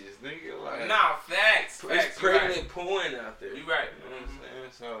fetishes, nigga. Like, Nah, facts. it's pregnant porn out there. You right. You know what I'm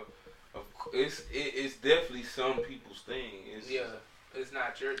saying? So, of course, it's definitely some people's thing. It's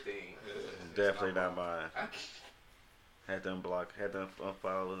not your thing. Definitely not mine. Had them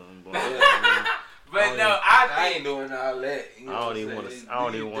unfollow them block. But no, I ain't doing all that. You know I what don't even I'm want saying? to. I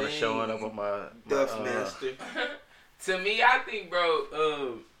don't even want to showing up on my Duff Master. To me, I think,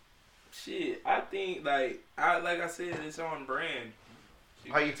 bro. Shit. I think like I said, it's on brand.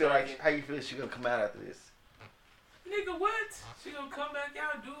 How you feel like? How you feel she gonna come out after this? Nigga, what? She gonna come back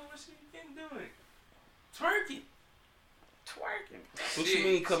out doing what she been doing? Twerking. What you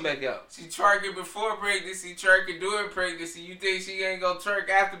mean come back out? She twerking before pregnancy, twerking during pregnancy. You think she ain't gonna twerk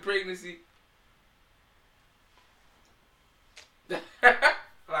after pregnancy?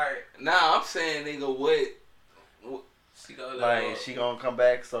 Like, Nah, I'm saying, nigga, what? she gonna Like she gonna come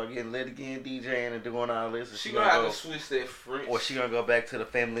back, start getting lit again, DJing and doing all this. Or She gonna have to switch that French. Or she gonna go back to the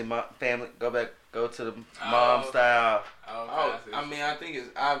family, go to the mom style. I mean, I think it's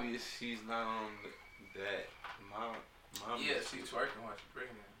obvious she's not on that mom. Yeah, she's twerking while she's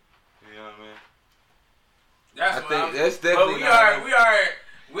pregnant. You know what I mean? That's what I'm. That's But definitely. we are.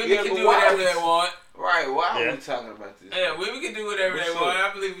 Women can do whatever they want. Right? Why are we talking about this? Yeah, women can do whatever they want.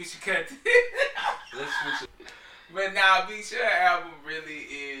 I believe we should cut this. Let's switch it. But now, Big Sean album really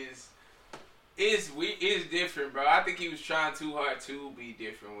is different, bro. I think he was trying too hard to be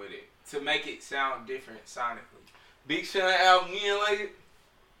different with it, to make it sound different sonically. Big Sean album, you ain't like it?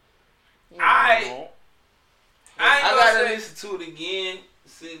 I gotta listen to it again.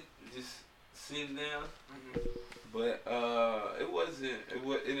 Just sit down. Mm-hmm. But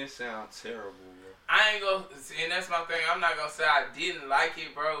it didn't sound terrible, bro. I ain't gonna, and that's my thing. I'm not gonna say I didn't like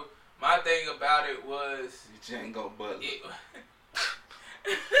it, bro. My thing about it was Django Butler.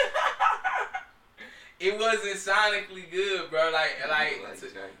 it wasn't sonically good, bro. Like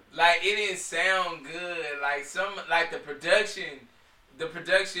it didn't sound good. Like the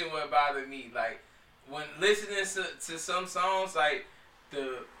production would bother me. Like when listening to some songs, like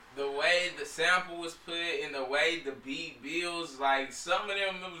the way the sample was put and the way the beat builds, like some of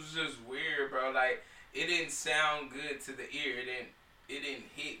them it was just weird, bro. Like it didn't sound good to the ear. It didn't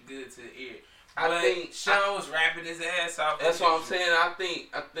hit good to the ear. I think Sean was rapping his ass off. That's what I'm saying. I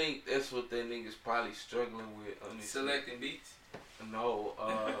think that's what that nigga's probably struggling with. Selecting beats? No,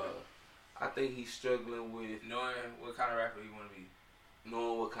 I think he's struggling with knowing what kind of rapper he want to be.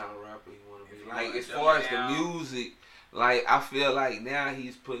 Knowing what kind of rapper he want to be. Like as far as the music, like I feel like now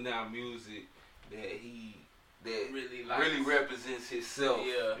he's putting out music that really represents himself.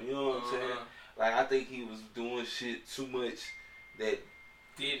 Yeah, you know what I'm saying? Like I think he was doing shit too much that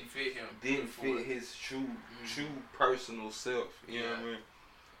didn't fit him. Didn't fit his true personal self. You know what I mean?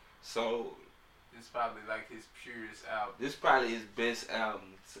 So it's probably like his purest album. This probably his best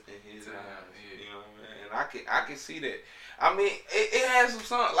album in his eyes. Yeah. You know what I mean? And I can see that. I mean, it has some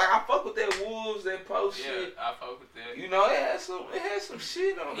songs like I fuck with that Wolves, that Post shit. I fuck with that. You know, it had some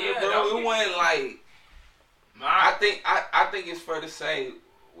shit on there, bro. It wasn't like. I think it's fair to say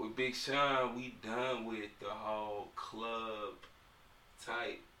with Big Sean, we done with the whole club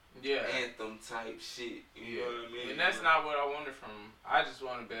type, anthem type shit. You know what I mean? And that's not what I wanted from him. I just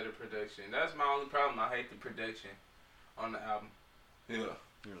wanted better production. That's my only problem. I hate the production on the album. Yeah.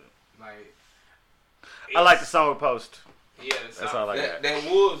 Like, I like the song with Post. Yeah, that's all I got. That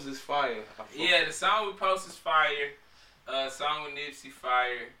Wolves is fire. Yeah, the song with Post is fire. Song with Nipsey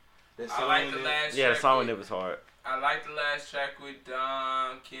fire. I like the last. Yeah, the song with Nip was hard. I like the last track with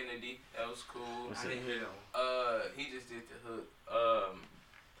Don Kennedy. That was cool. I didn't hear that one. He just did the hook.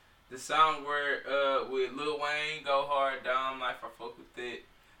 The song where with Lil Wayne, Go Hard, Dom Life, I fuck with it.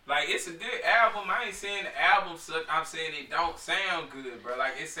 Like it's a good album. I ain't saying the album suck. I'm saying it don't sound good, bro.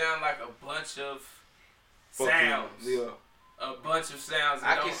 Like it sound like a bunch of sounds. Yeah. A bunch of sounds.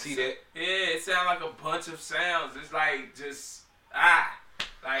 I can see that. Yeah, it sound like a bunch of sounds. It's like just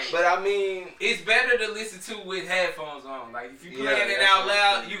like. But I mean, it's better to listen to with headphones on. Like if you playing it out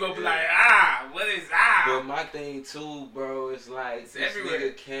loud, you gonna be like, what is But my thing too, bro, is like it's this everywhere.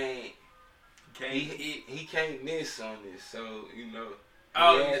 Nigga he can't miss on this. So you know.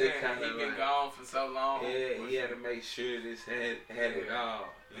 Oh, he been gone for so long. Yeah, he had to make sure this had it all.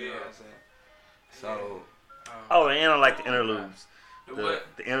 You know what I'm saying? So. And I like the interludes. The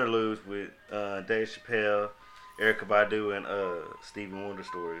interludes with Dave Chappelle, Erykah Badu, and Stevie Wonder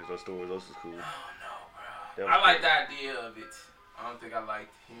stories. Those was cool. Oh no, bro. I like the idea of it. I don't think I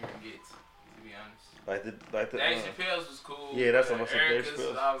liked hearing it, to be honest. Like the Dave Chappelle's was cool. Yeah, that's what I said. Dave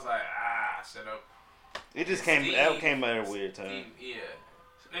Chappelle's. I was like, shut up. It just came at a weird time.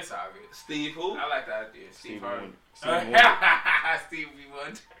 It's all good. Steve who? I like the idea. Steve Harvey. Steve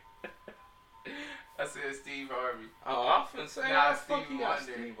Wonder. I said Steve Harvey. Oh, I was finna say, Steve Wonder.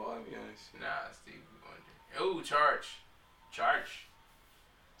 Steve Harvey. Steve Wonder. Ooh, Charge.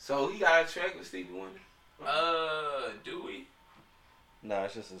 So he got a track with Stevie Wonder? Do we? Nah,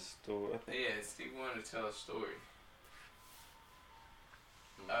 it's just a story. Yeah, Stevie Wonder tell a story.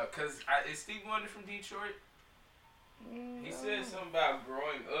 Cause is Stevie Wonder from Detroit? He said something about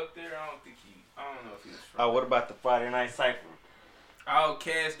growing up there. I don't know if he was from. Oh, what about the Friday Night Cypher? Oh,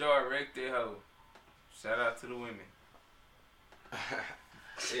 Cash Dog wrecked that hoe. Shout out to the women.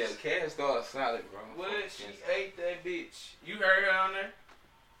 Yeah, Cash Dog solid, bro. What? She ate that bitch. You heard her on there?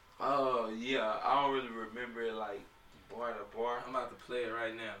 Oh, yeah. I don't really remember it like bar to bar. I'm about to play it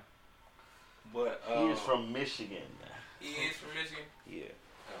right now. But he is from Michigan. He is from Michigan? Yeah.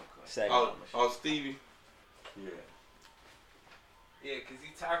 Okay. Oh, Stevie? Yeah. Yeah, because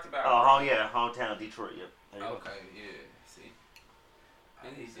he talked about... hometown Detroit, yeah. Okay, yeah. See?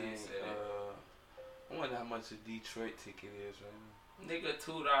 And he did say that. I wonder how much a Detroit ticket is right now. Nigga,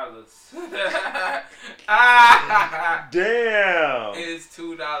 $2. Damn! It's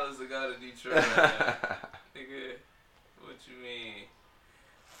 $2 to go to Detroit right now. Nigga, what you mean?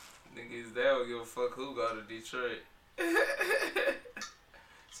 Niggas, they don't give a fuck who go to Detroit.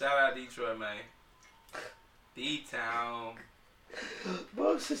 Shout out Detroit, man. D-Town.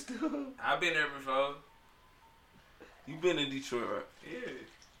 Moses, dude. I've been there before. You been in Detroit, right? Yeah.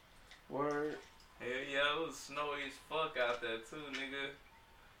 Word. Hell yeah, it was snowy as fuck out there too, nigga.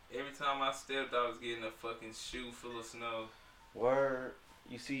 Every time I stepped, I was getting a fucking shoe full of snow. Word.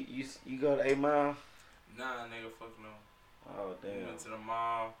 You go to 8 Mile? Nah, nigga, fuck no. Oh damn. We went to the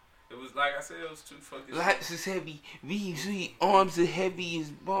mall. It was like I said, it was too fucking. Lights is heavy, V arms are heavy, is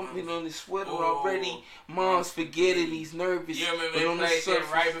bumping on his sweater already. Mom's spaghetti, he's nervous. You remember they played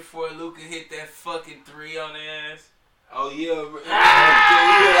that right before Luka hit that fucking 3 on the ass? Oh yeah, like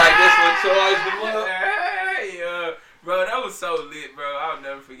that's what charged him up. Yeah, bro, that was so lit, bro. I'll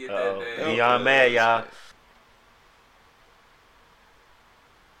never forget that day. Beyond mad, y'all.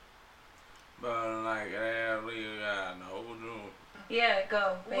 But like, no, yeah,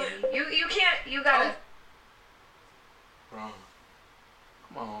 go, baby. You can't. You gotta. Bro,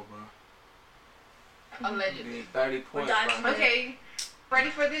 come on, bro. Allegedly. 30 points. Bro. Okay, ready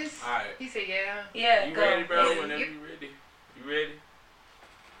for this? Alright. He said, yeah. Yeah, you go. ready, bro? Whenever you ready. You ready?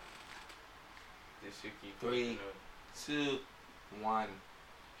 This should keep 3, 2, 1.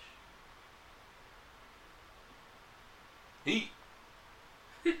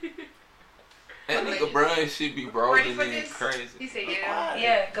 That nigga Brian should be rolling in crazy. He said, yeah.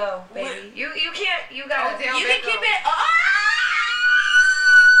 Yeah, go, baby. You can't. You gotta. Odell You can Beckham. keep it.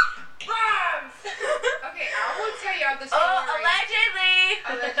 Bombs. Okay, I will tell y'all the story.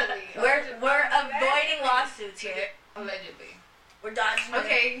 Allegedly. We're avoiding lawsuits here. Allegedly. We're dodging.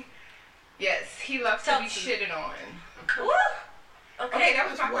 Okay. Yes, he loves to be shitted on. Woo. Okay, that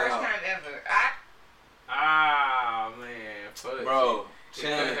was my first time ever. Man, fuck. Bro,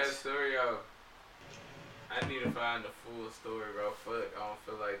 Check that story out. I need to find the full story, bro. Fuck, I don't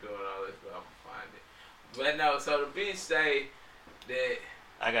feel like doing all this, but I'm gonna find it. But no, so the bitch say that.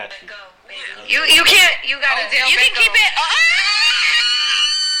 I got you. Go, baby. You can't. You gotta. You can keep it. Oh.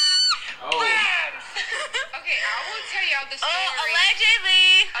 Okay, I will tell y'all the story.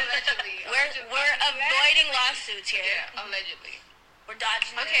 Allegedly. We're avoiding lawsuits here. Yeah, allegedly. We're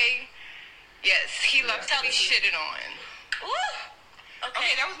dodging. Okay. Yes, he loves to be shitted on. Woo.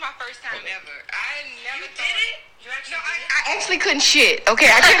 Okay, that was my first time ever. I never did it? You actually did it? I actually couldn't shit. Okay,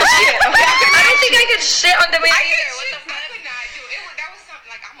 I couldn't shit. Okay, I don't think I could shit on demand. I could not do it. That was something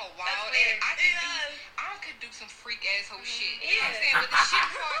like I'm a wild and I could do some freak asshole shit. You know what I'm saying? But the shit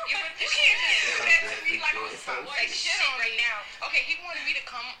part, you can't just do that to me like on some shit on right now. Okay, he wanted me to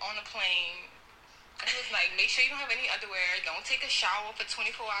come on a plane. He was like, make sure you don't have any underwear. Don't take a shower for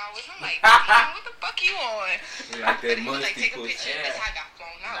 24 hours. I'm like, what the fuck you on? Like that he was like, take a picture. That's how I got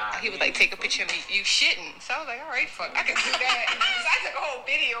flown out. He was like, take a picture of me. You shitting. So I was like, all right, fuck. I can do that. So I took a whole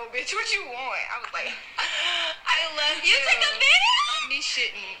video, bitch. What you want? I was like, I love you. You took a video? Me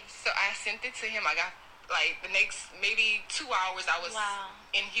shitting. So I sent it to him. I got like the next maybe 2 hours I was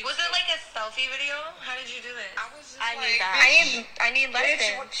in Houston. Was it like a selfie video? How did you do it? I was just I like, need that. I need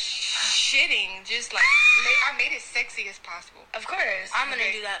lessons. Shitting, just like I made it sexy as possible. Of course. I'm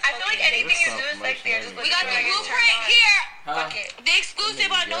gonna do that. I feel like anything you do is sexy. We got the blueprint here. Huh? The exclusive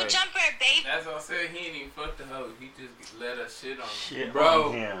on No Jumper, babe. That's what I said. He ain't even fuck the hoe. He just let her shit on him. Shit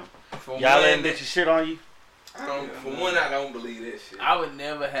Bro. on him. For Y'all one, letting bitches shit on you? For one, I don't believe that shit. I would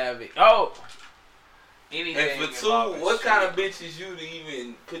never have it. Oh. Anything. And for two, what kind of bitch is you to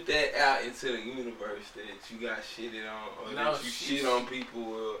even put that out into the universe that you got shitted on or that you shit on people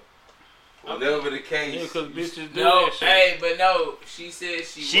or whatever the case? Yeah, because bitches do No, that shit. hey, but no, she said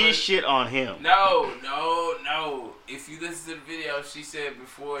She shit on him. No. If you listen to the video, she said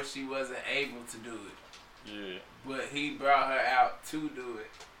before she wasn't able to do it. Yeah. But he brought her out to do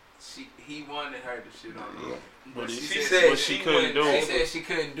it. He wanted her to shit on him. But she said she couldn't do She it. said she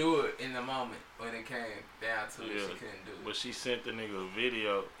couldn't do it in the moment when it came down to it. She couldn't do it. But she sent the nigga a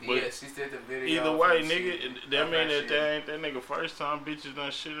video. But yeah, she sent the video. either way, nigga, that mean that ain't that nigga first time bitches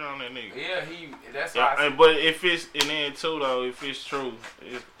done shit on that nigga. Yeah, that's why. Yeah, but if it's and then too though, if it's true,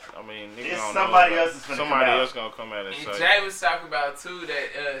 I mean, nigga don't somebody know. else is Somebody else gonna come out and And say. Jay was talking about too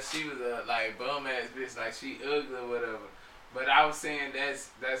that she was a like bum ass bitch, like she ugly or whatever. But I was saying that's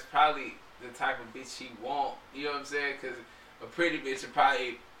probably the type of bitch he want. You know what I'm saying? Because a pretty bitch would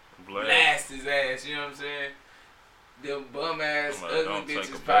probably blast his ass. You know what I'm saying? Them bum ass ugly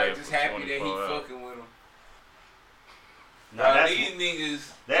bitches probably just happy that he fucking with them. Nah, these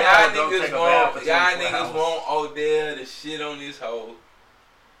niggas, y'all niggas want Odell to shit on this hoe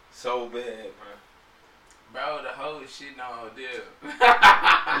so bad, bro. Bro, the hoe is shitting on Odell.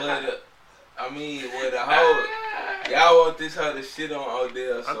 But I mean, with the hoe, y'all want this hoe to shit on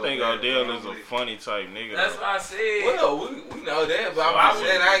Odell. I think Odell is a funny type nigga. That's though. what I said. Well, we know that, but I'm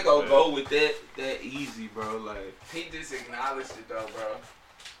saying I ain't gonna go with that easy, bro. Like he just acknowledged it though, bro.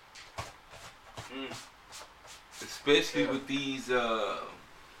 Especially with these the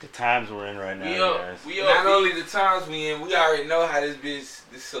times we're in right now, guys. Not only the times we in, we already know how this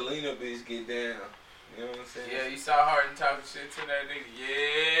Selena bitch get down. You know what I'm saying? Yeah, you saw Harden talking shit to that nigga.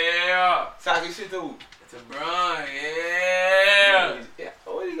 Yeah. Talking shit to who? To Bron, yeah.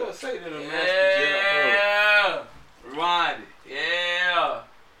 What are you gonna say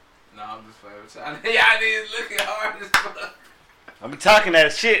I'm talking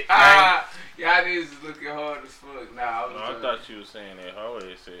that shit, man. Y'all niggas is looking hard as fuck. Nah, I thought you was saying that. I always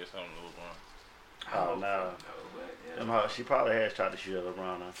said something to LeBron. Oh, no. She probably has tried to shoot at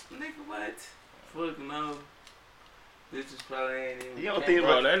LeBron. Nigga, what? Fuck no. Bitches probably ain't even. You don't think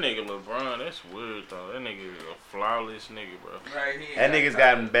bro, that nigga LeBron, that's weird though. That nigga is a flawless nigga, bro. Right here. That nigga's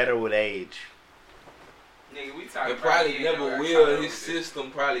gotten better with age. Nigga, we talking It probably about never will. His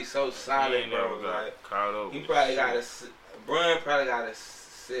system probably so solid, He bro. never got Like, caught up. he with probably shit. got a. Brian probably got to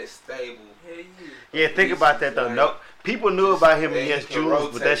sit stable. Hell Yeah, think about that though. No, people knew about him He against can Jules,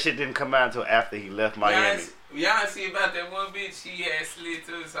 rotate. but that shit didn't come out until after he left Miami. Y'all see about that one bitch she had slid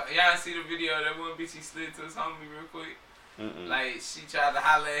to his. Y'all see the video of that one bitch she slid to his homie real quick. Mm-mm. Like she tried to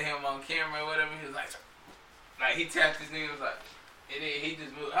holler at him on camera or whatever. He was like he tapped his nigga. Was like, and then he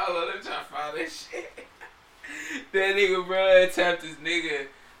just moved. Hold on, let me try to find that shit. That nigga, bro, tapped his nigga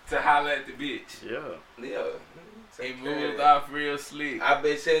to holler at the bitch. Yeah. He moved off real sleep. I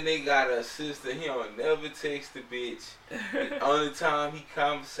bet that nigga got an assistant. He don't never text the bitch. The only time he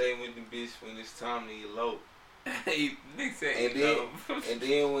conversate with the bitch when it's time to elope. Nigga said And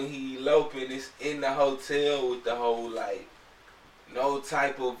then when he eloping, it's in the hotel with the whole like no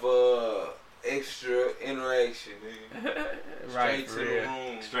type of extra interaction. Nigga. Right, Straight to the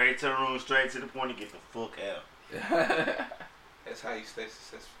room. Straight to the room, straight to the point, and get the fuck out. That's how you stay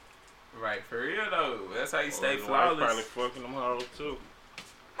successful. Right, for real though. That's how you stay His wife flawless. probably fucking them hoes too.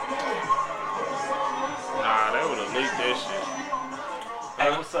 Nah, they would've leaked that shit. Hey,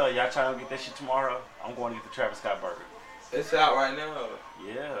 what's up? Y'all trying to get that shit tomorrow? I'm going to get the Travis Scott burger. It's out right now.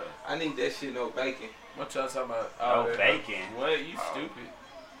 Yeah. I need that shit, no bacon. What y'all talking about? No that- bacon. What? You stupid.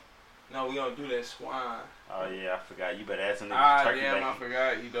 No, we don't do that swine. Oh yeah, I forgot. You better add some niggas Ah, turkey damn, I bacon.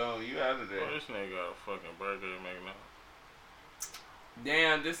 forgot. You don't. You out of there. Bro, this nigga got a fucking burger to make now.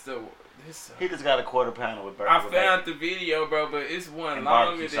 Damn, this. He just got a quarter pounder with burger. I with found bacon the video, bro, but it's one and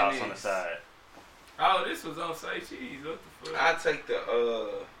longer barbecue than sauce this. on the side. Oh, this was on say cheese. What the fuck? I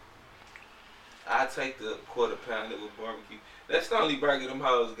take the quarter pounder with barbecue. That's the only burger them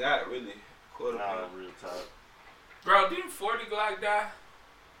hoes got, really. Quarter Nah, pounder. real talk. Bro, didn't 40 Glock die?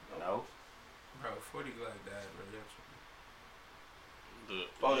 No. Bro, 40 Glock died, bro. The,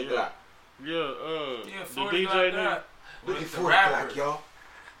 40 yeah, Glock. yeah, Yeah, the 40 DJ Glock nigga. died. Look at With the 40 rapper. Glock, y'all.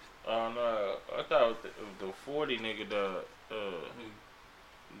 Oh no, I thought the 40 nigga, the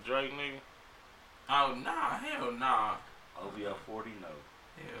Drake nigga. Oh, nah. Hell nah. OVL 40, no.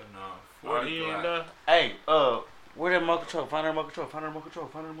 Hell nah. Oh, 40 he ain't Glock. die? Hey, where that remote control? Find that remote control. Find that remote control.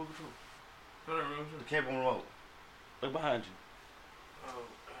 Find that remote control. The cable remote. Look behind you.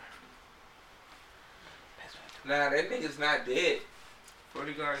 Nah, that nigga's not dead.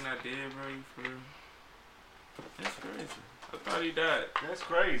 40 Glock not dead, bro. You for real? That's crazy. I thought he died. That's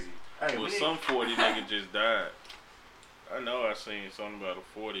crazy. Hey, Well, some 40 nigga just died. I know I seen something about a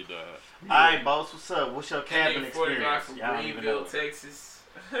 40 died. Alright, boss, what's up? What's your cabin 40 Glock experience? from Y'all don't even know. Greenville, Texas.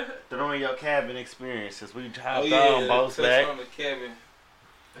 Throw in your cabin experiences. We hopped Oh yeah, on, boss touch back. on the cabin.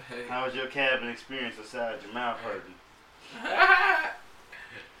 How was your cabin experience besides your mouth hurting?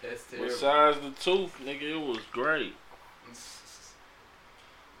 That's terrible. Besides the tooth, nigga, it was great.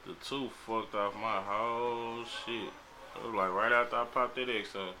 The tooth fucked off my whole shit. It was like right after I popped that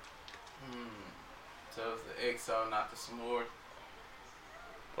XO. So it's the XO, not the s'more.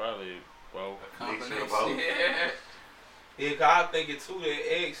 Probably both. Mixture of Combination. both. Yeah. Yeah, 'cause I think it too,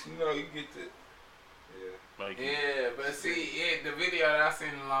 that X, you know, you get the. Yeah. Like, Yeah, but see, the video that I seen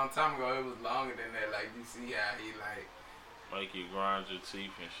a long time ago, it was longer than that. Like, you see how he, like... make you grind your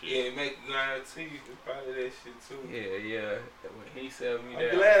teeth and shit. Yeah, make you grind your teeth. It's probably that shit too. Yeah. When he said me I'm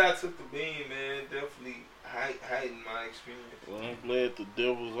that... glad I took the beam, man. Definitely heightened my experience. Well, I'm glad the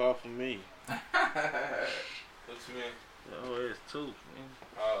devil's off of me. What you mean? Oh, it's tooth, man.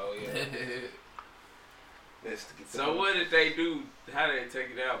 Oh, yeah. Let's get So what did they do? How did they take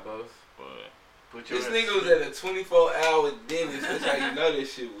it out, boss? But This nigga was at a 24-hour dentist. That's how you know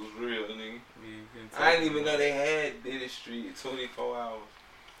this shit was real, nigga. I didn't even know they had dentistry 24 hours.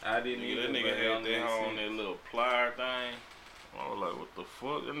 I didn't nigga, even. that nigga had that on that little plier thing. I was like, what the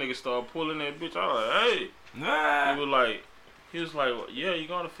fuck? That nigga started pulling that bitch. I was like, hey. Nah. He was like, yeah, you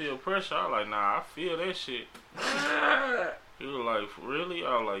gonna feel pressure. I was like, nah, I feel that shit. He was like, really?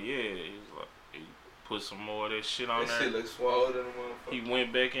 I was like, yeah. He was like, he put some more of that shit on That there. shit looks swollen than a motherfucker. He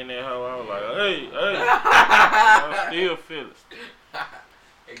went back in that hoe. I was like, hey. I still feel it.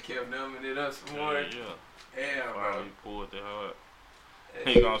 It kept numbing it up some more. Yeah. Damn, bro. Finally pulled that hoe out.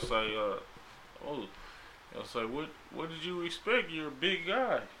 He gonna say, he'll say, what did you expect? You're a big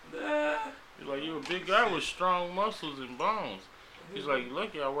guy. He's like, you're a big guy with strong muscles and bones. He's like, you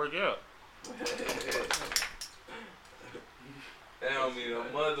lucky I work out. That don't mean a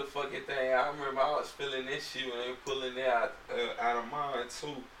motherfucking thing. I remember I was feeling this shit when they were pulling that out of mine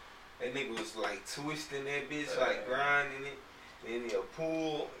too. That nigga was like twisting that bitch, like grinding it. Then he'll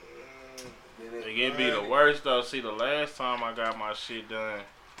pull. It be the worst though. See, the last time I got my shit done,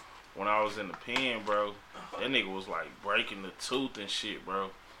 when I was in the pen, bro, that nigga was like breaking the tooth and shit,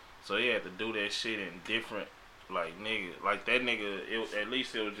 bro. So he had to do that shit in different, like that nigga. At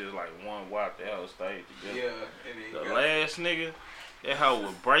least it was just like one wipe. That whole stayed together. Yeah. The last nigga, that hoe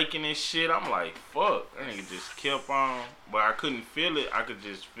was breaking and shit. I'm like, fuck. That nigga just kept on, but I couldn't feel it. I could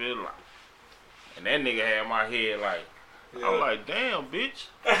just feel like, and that nigga had my head like. Yeah. I'm like, damn, bitch.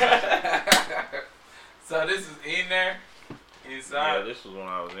 So this is in there? Inside? Yeah, this was when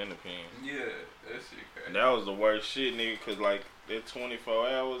I was in the pen. Yeah, that shit crazy. And that was the worst shit, nigga, because, like, that 24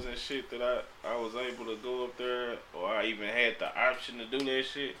 hours and shit that I was able to go up there, or I even had the option to do that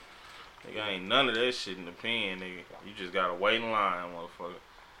shit, nigga, ain't none of that shit in the pen, nigga. You just gotta wait in line, motherfucker.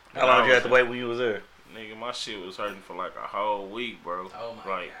 How long did you have to wait when you was there? Nigga, my shit was hurting for, like, a whole week, bro. Oh,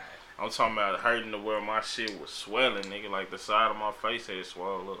 my God. I'm talking about hurting to where my shit was swelling, nigga. Like the side of my face had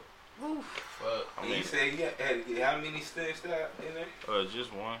swelled up. Oof. Fuck. I mean, you said you had how many stitches out in there?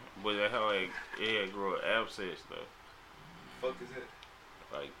 Just one. But it had grew an abscess though. Fuck is it?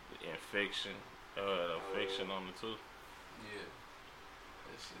 Like infection. Infection on the tooth. Yeah.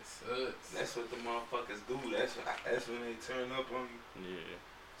 That shit sucks. That's what the motherfuckers do. That's when they turn up on you. Yeah.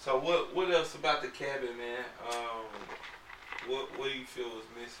 So what else about the cabin, man? What do you feel was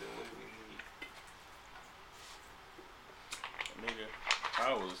missing? What do we need? Nigga,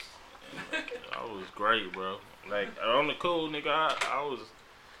 I was great, bro. Like on the cool, nigga, I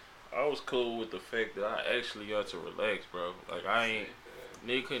was cool with the fact that I actually got to relax, bro. Like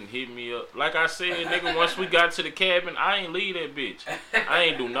nigga couldn't hit me up. Like I said, nigga, once we got to the cabin, I ain't leave that bitch. I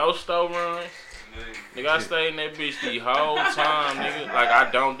ain't do no store runs. Nigga, I stayed in that bitch the whole time, nigga. Like I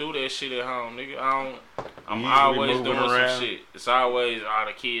don't do that shit at home, nigga. I'm always doing some shit. It's always,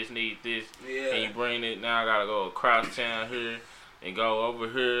 the kids need this. Yeah. And you bring it, now I gotta go across town here and go over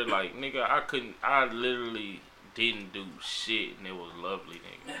here. Like, nigga, I literally didn't do shit and it was lovely,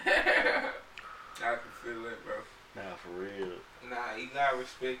 nigga. I can feel it, bro. Nah, for real. Nah, you gotta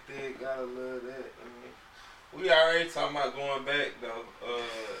respect that, gotta love that. I mean, we already talking about going back, though.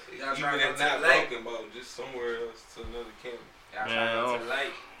 Even if not Broken Boat, just somewhere else to another cabin. Y'all trying to go to the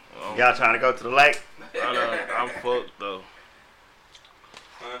lake? Y'all trying to go to the lake? I'm fucked though.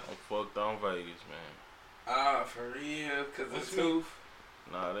 Huh? I'm fucked on Vegas, man. For real? Cause the tooth?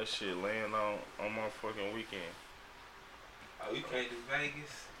 Nah, that shit laying on my fucking weekend. Oh, you can't do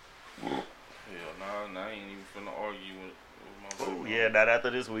Vegas? Hell nah, I ain't even finna argue with my Yeah, not after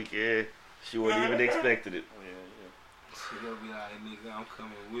this weekend. She wouldn't even expected it. Yeah. She gonna be like, nigga, I'm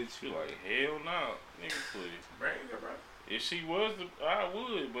coming with She you. like, hell no, nigga, please. Bring it, bro. If she was, I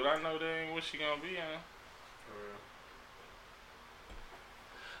would, but I know that ain't what she gonna be on. For real.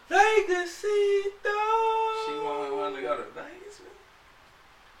 Vegasito. She want to go to Vegas, man?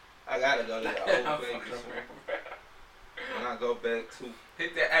 I gotta go to that old Vegas. When I go back too.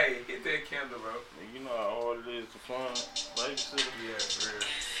 Hit that candle, bro. You know how hard it is to find babysitter? Yeah, for real.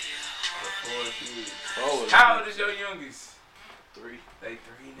 How old is your youngest? 3. They 3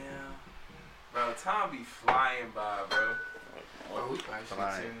 now? Bro, time be flying by, bro. Bro, we probably should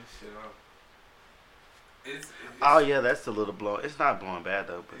turn this shit off. It's Oh yeah, that's a little blown. It's not blowing bad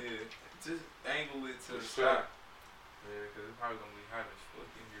though, but yeah, just angle it to the sky. Yeah, cause it's probably gonna be hot as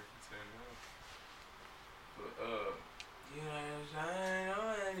fuck in here for 10 minutes. But you know shine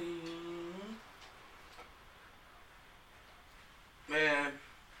already. Man,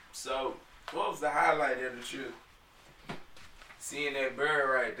 so what was the highlight of the trip? Seeing that bird,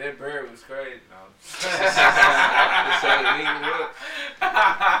 right? That bird was crazy. No.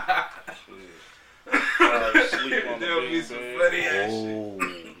 Sleep on There'll be some funny ass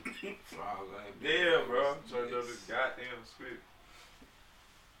shit. Yeah, bro. Turned up this goddamn script.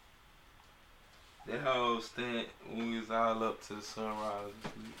 That whole stand when we was all up to the sunrise.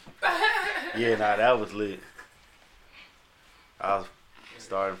 Yeah, nah, that was lit. I was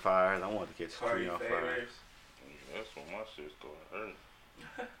starting fires. I wanted to catch the tree on fire. That's when my shit's going hurt.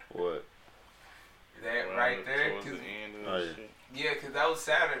 What? That right there? Towards the end of Oh, shit. Yeah, cause that was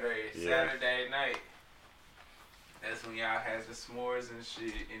Saturday. Yeah. Saturday night. That's when y'all had the s'mores and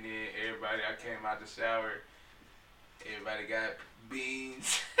shit. And then everybody, I came out the shower. Everybody got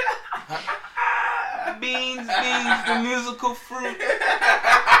beans. Beans, the musical fruit.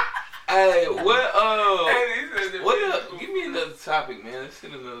 Hey, give me another topic, man. Let's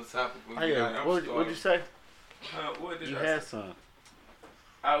hit another topic. Oh, yeah. What'd you say? What did You I had say? some.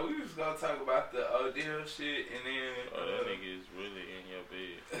 We was gonna talk about the Odell shit, and then that nigga is really in your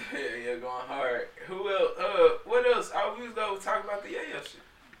bed. yeah, going hard. Who else? What else? We was gonna talk about the Yayo shit.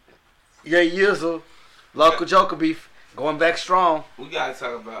 Yeah, Yizzle, local Joker beef, going back strong. We gotta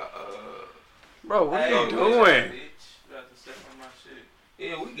talk about bro. What are you Bitch, doing? about to step on my shit.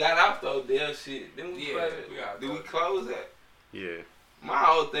 Yeah, we got off the Odell shit. Then we did we close that? Yeah. My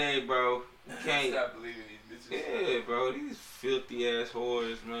whole thing, bro. You can't Stop believing these bitches. Yeah, bro. These filthy ass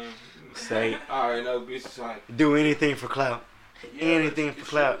whores, man. Say. I already know bitches like Do anything for clout. Yeah, Anything for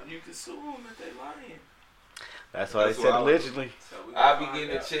clout. You can sue them if they lying. That's why they said allegedly. So I be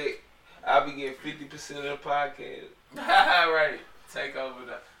getting a check. I be getting 50% of the podcast. Right. Take over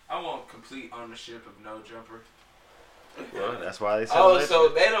the. I want complete ownership of No Jumper. Well, that's why they said allegedly. So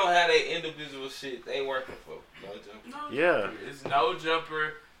they don't have their individual shit. They working for No Jumper. No yeah. Jumper. It's No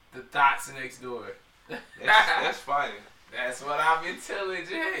Jumper. The thoughts next door. That's fire. That's what I've been telling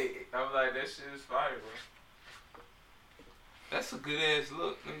Jay. I'm like, that shit is fire, bro. That's a good ass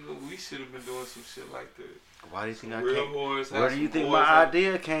look, nigga. We should have been doing some shit like that. Why do you think Real I came? whores, Where do you think my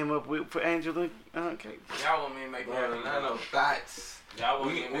idea came up with for Angela? Okay. Y'all want me to make it happen? I know thoughts. Y'all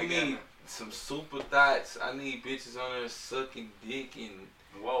want me to We make it need happen? some super thoughts. I need bitches on there sucking dick and.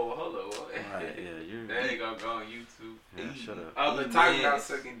 Whoa, hold on. Right, yeah, you're. That ain't gonna go on YouTube. Yeah, shut up. Oh, but talking about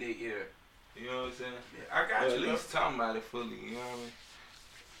sucking dick, yeah. You know what I'm saying? Yeah, I got Well, you. at least talking about it fully, you know what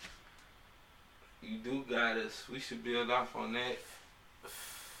I mean? You do got us. We should build off on that.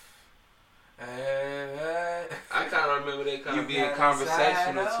 I kind of remember that kind of being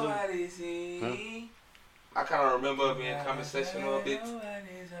conversational too. I kind of remember being conversational a bit.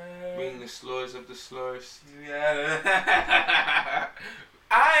 Being the slurs of the slurs.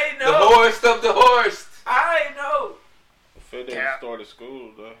 I know. The horse of the horse. I know. Fed didn't start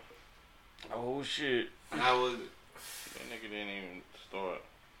school though. Oh shit. I was. That nigga didn't even start.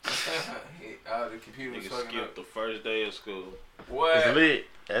 The computer was Nigga fucking skipped up. the first day of school. What? It's lit.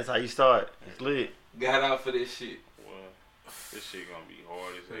 That's how you start. It's lit. Got out for this shit. Well, this shit gonna be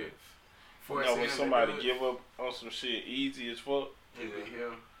hard as hell. You Forcing know when him to somebody do it. give up on some shit easy as fuck.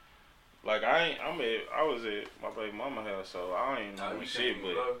 Yeah. Like I was at my baby mama house, so I ain't know shit,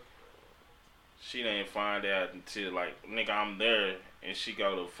 but she didn't find out until like nigga I'm there and she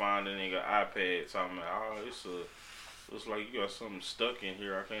go to find the nigga iPad talking about it's like you got something stuck in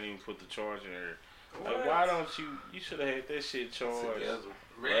here. I can't even put the charge in here. Like why don't you should have had that shit charged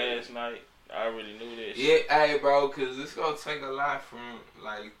last night. I already knew that shit. Yeah, hey bro, cause it's gonna take a lot from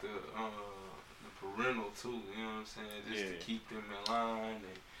like the parental too, you know what I'm saying? Just to keep them in line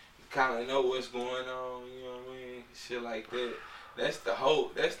and kind of know what's going on, you know what I mean? Shit like that. That's the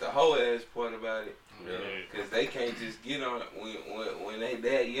whole ass part about it. Yeah. Cause they can't just get on when they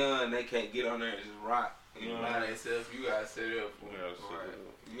that young, they can't get on there and just rock. You know what I mean? You gotta set up for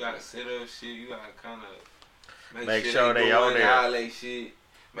You gotta set up shit. You gotta kind of Make sure they on there. All they shit.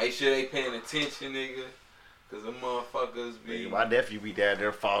 Make sure they paying attention, nigga. Cause them motherfuckers be. My nephew be down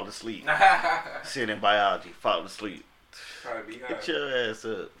there falling asleep. Sitting in biology, falling asleep. Get your ass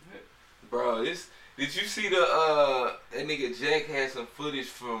up. Bro, did you see the that nigga Jack had some footage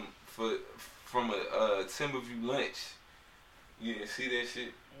from a Timberview lunch? You didn't see that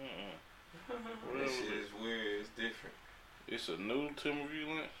shit? That shit is weird. It's different. It's a new Timberview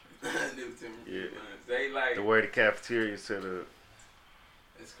lunch. Yeah. They like the way the cafeteria set up.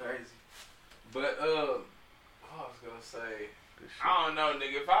 It's crazy. But I was gonna say, I don't know,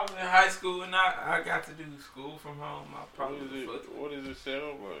 nigga. If I was in high school and I got to do school from home, I probably would. What is it set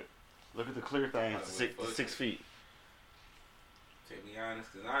up like? Look at the clear thing. It's 6 feet. To be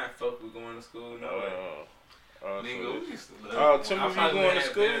honest, cause I ain't fuck with going to school no way. Nigga, we used to love it. Timberview going to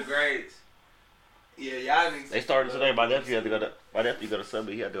school? Grades. Yeah, y'all niggas. They started today. My nephew had to go to. My nephew go to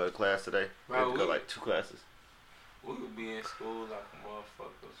Sunday. He had to go to class today. He had to go like 2 classes. We would be in school like a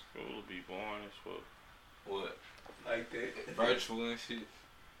motherfucker. School would be boring as fuck. What? Like that. Virtual and shit.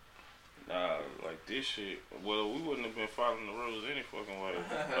 Nah, like this shit. Well, we wouldn't have been following the rules any fucking way.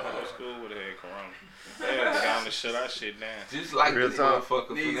 The whole school would have had corona. They had to go to shut our shit down. Just like this motherfucker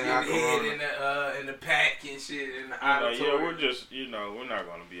niggas for getting hit in the pack and shit in the auditorium. Yeah, we're just we're not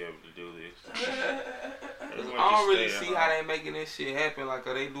gonna be able to do this. I don't really see how they making this shit happen. Like,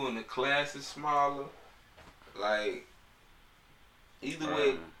 are they doing the classes smaller? Like, either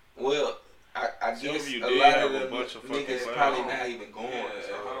way, well, I guess a lot of the niggas probably not even going.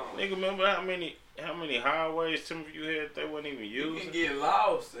 Nigga, remember how many highways Timberview had they wasn't even using? You can get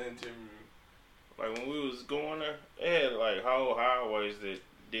lost in Timberview. Like when we was going there, they had like whole highways that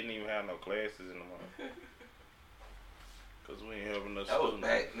didn't even have no classes in them. Cause we ain't having no That was students.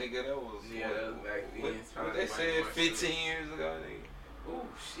 back, nigga. That was that was back then. What they said 15 years ago, nigga. Oh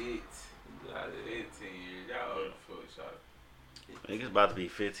shit. Out of 18 years. Y'all old fuck, shot. Niggas about to be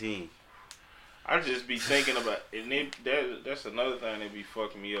 15. I just be thinking about and that's another thing that be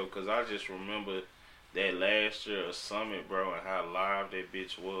fucking me up because I just remember that last year of Summit, bro, and how live that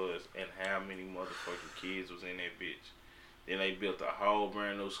bitch was and how many motherfucking kids was in that bitch. Then they built a whole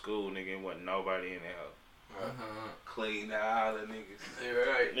brand new school, nigga, and wasn't nobody in that house. Clean all the niggas. Yeah,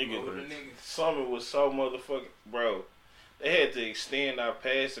 right. Nigga, Summit was so motherfucking, bro. They had to extend our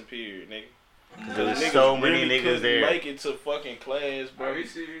passing period, nigga. There's so many niggas there. Make it to fucking class, bro. Are you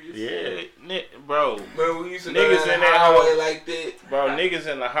serious? Yeah. Bro. Bro, we used to niggas go in the that highway like that. Bro, niggas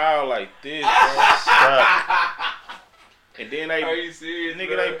in the hall like this, bro. And then they, are you serious,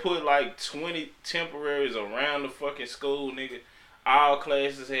 nigga, bro? they put like 20 temporaries around the fucking school, nigga. All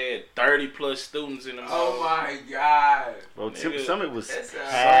classes had 30 plus students in them. Oh my god. Bro, Nigga, Summit was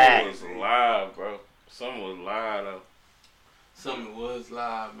Summit was live, bro. Summit was live, though. Something was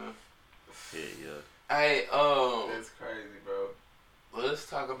live, man. Yeah. Hey, That's crazy, bro. let's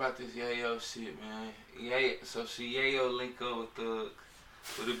talk about this Yayo shit, man. So Yayo link up with Thug.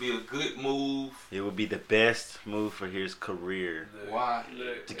 Would it be a good move? It would be the best move for his career. Why?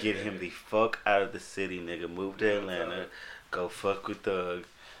 To get him the fuck out of the city, nigga. Move to Atlanta. Go fuck with Thug.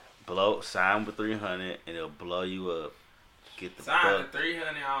 Sign with 300 and it'll blow you up. Get the Sign fuck. to 300,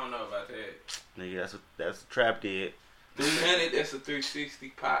 I don't know about that. Nigga, that's what Trap did. 300, that's a 360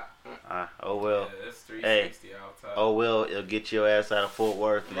 pop. Oh well. Yeah, that's 360 out top. Oh well, it'll get your ass out of Fort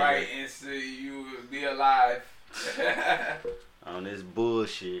Worth, nigga. Right, and so you will be alive. On this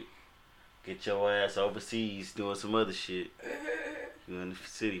bullshit. Get your ass overseas doing some other shit. You in the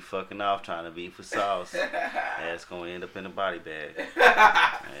city fucking off trying to be for sauce. Ass gonna end up in a body bag.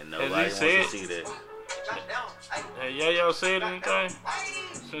 And nobody wants to see that. Hey, Yayo said anything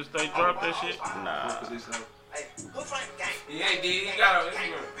since they dropped that shit? Nah. Yeah, dude, he got on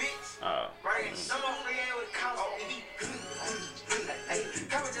Instagram.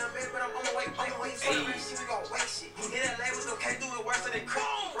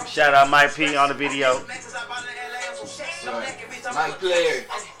 Shout out Mike P on the video. Mike Player.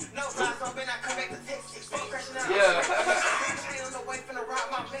 Yeah.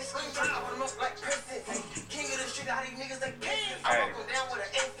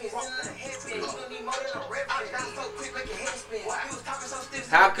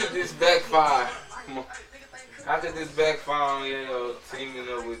 How could this backfire? How could this backfire on Yayo teaming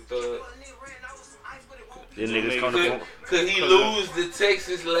up with Thug? Them niggas come to Could he lose the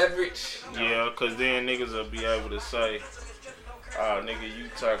Texas leverage? Yeah, because then niggas will be able to say, oh, nigga, you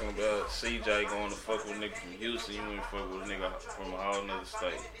talking about CJ going to fuck with nigga from Houston, you ain't fuck with a nigga from a whole nother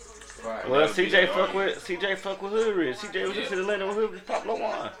state. Right. Well, CJ fuck with Hood Rich. CJ was just in Atlanta with Hood Rich Pablo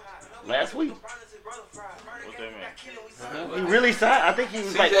One last week. What that mean? He really signed. I think he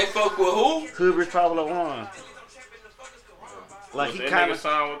was CJ like fuck with who? Hood Rich Pablo One. Like Was he that kind nigga of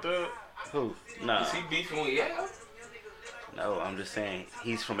signed with that? who? Nah. Is he beefing with Yayo? No, I'm just saying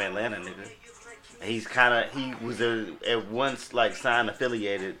he's from Atlanta, nigga. He's kind of he was at once like signed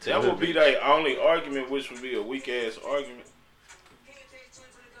affiliated to. That Hood would be Rich. their only argument, which would be a weak ass argument.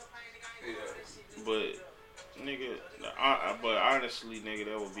 But nigga, but honestly, nigga,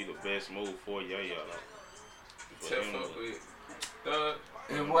 that would be the best move for Yayo though.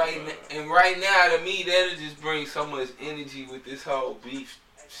 And right now, to me, that'll just bring so much energy with this whole beef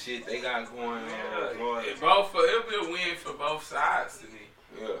shit they got going on. It'll be a win for both sides to me.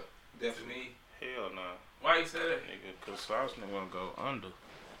 Yeah, definitely. Hell nah. Why you say that? Nigga, cause Sauce nigga gonna go under.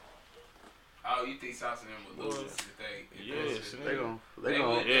 Oh, you think Sauce and them would lose if they? Yes, They They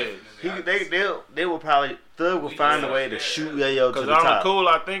gonna. They will probably. Thug will find a way to shoot Yayo to Cause the on the top. cool,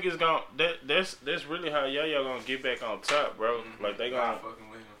 I think it's gonna. That's really how Yayo gonna get back on top, bro. Mm-hmm. Like they gonna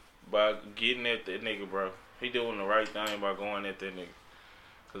by getting at that nigga, bro. He doing the right thing by going at that nigga.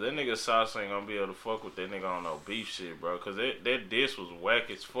 Cause that nigga Sauce ain't gonna be able to fuck with that nigga on no beef shit, bro. Cause that diss was whack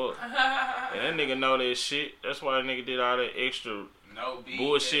as fuck. And that nigga know that shit. That's why that nigga did all that extra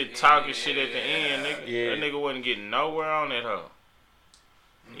bullshit talking shit at the end, nigga. Yeah. That nigga wasn't getting nowhere on that hoe.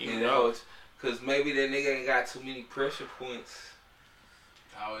 You know. Cause maybe that nigga ain't got too many pressure points.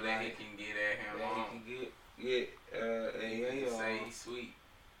 Oh, that he can get at him That on. he can He can say he's sweet.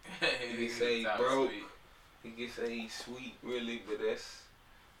 He can say he broke. He can say he's sweet, really, but that's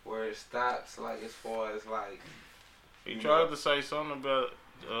where it stops. Like as far as like, He tried to say something about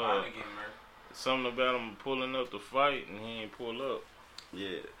him pulling up the fight, and he ain't pull up.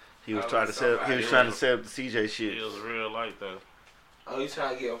 Yeah, he was trying to set up. He was trying to set up the CJ shit. It was real light though. oh, you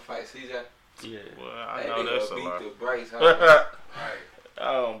trying to get a fight, CJ? Yeah. Well, I know that's a beat lie. the brakes.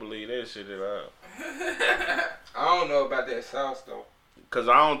 I don't believe that shit at all. I don't know about that sauce though. Cause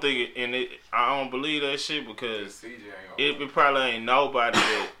I don't think I don't believe that shit because it probably ain't nobody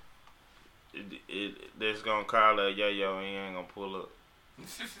that's gonna call that yo and he ain't gonna pull up.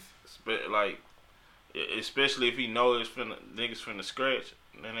 Like, especially if he knows niggas finna scratch,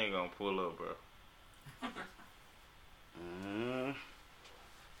 then they gonna pull up, bro.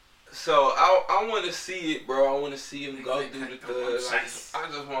 So I want to see it, bro. I want to see him go through the thug. Like,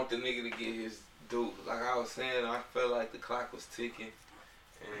 I just want the nigga to get his due. Like I was saying, I felt like the clock was ticking,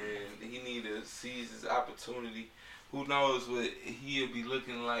 and he need to seize his opportunity. Who knows what he'll be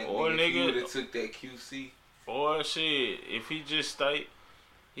looking like if he would have took that QC. Or shit, if he just stay,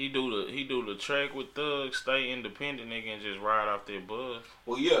 he do the track with Thug, stay independent, nigga, and just ride off that buzz.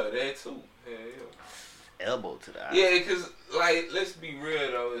 Well, yeah, that too. Yeah. Elbow to the eye. Yeah, because, like, let's be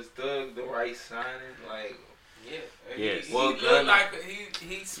real, though. Is Thug the right signing? Like, yes. He look like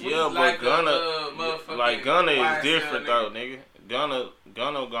he sweet like Gunna, motherfucker. like Gunna is different, though, nigga. Gunna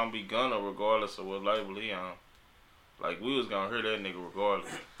gonna be Gunna regardless of what label he on. Like, we was gonna hear that nigga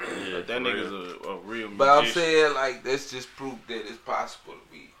regardless. But that nigga's a real musician. But I'm saying, like, that's just proof that it's possible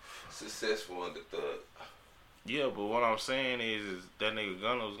to be successful under Thug. Yeah, but what I'm saying is that nigga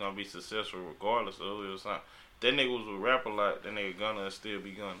Gunna was gonna be successful regardless of who it was on. That nigga was a rapper like that nigga Gunna would still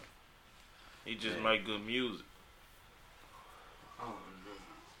be Gunna. He just make good music.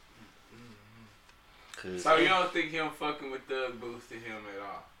 So you don't think him fucking with Thug boosted him at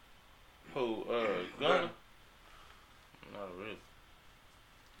all? Who? Gunna? Not really.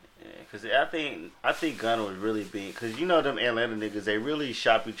 Yeah, cause I think Gunna was really being, cause you know them Atlanta niggas, they really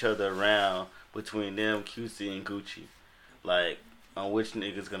shop each other around between them, QC and Gucci, like on which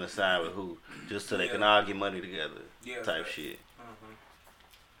niggas gonna sign with who, just so they can all get money together, type shit.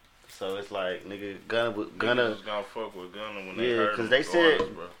 So it's like nigga Gunna was gonna fuck with Gunna when they heard cause they said,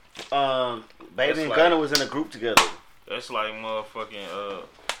 bro. Baby and Gunna was in a group together. That's like motherfucking.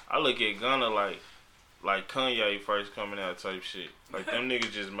 I look at Gunna like Kanye first coming out type shit. Like them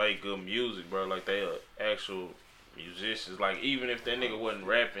niggas just make good music, bro. Like they are actual musicians. Like even if that nigga wasn't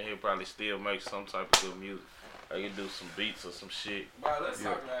rapping, he'll probably still make some type of good music. Like he'll do some beats or some shit. Bro, let's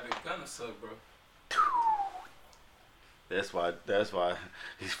talk about it. Gunna suck, bro. That's why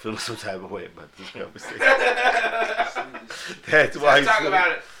he's feeling some type of way about this conversation. That's why he's talk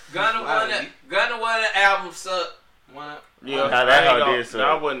about it. Gunna won an album suck. Yeah,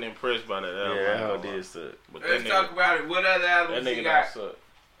 I wasn't impressed by that album. Yeah, that hoe did suck. But let's talk about it. What other albums he got? Suck.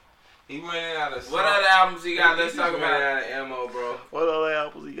 He running out of. What other albums he got? Let's talk about it. Out of ammo, bro. What other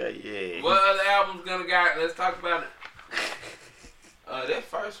albums he got? Yeah. What other albums Gunna got? Let's talk about it. That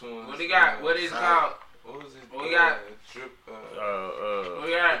first one. What he got? What is it called? What was it? What we got? Drip. What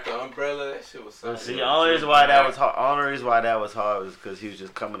we got? The umbrella. That shit was. See, the only reason why that was hard was because he was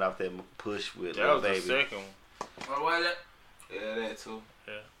just coming off that push with Lil Baby. That was the second one. What was it? Yeah, that too.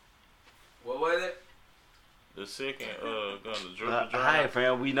 Yeah. What was it? The second, Gunna Drip. Hi,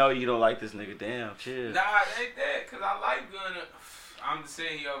 fam. We know you don't like this nigga. Damn, chill. Nah, it ain't that. Cause I like Gunna. I'm just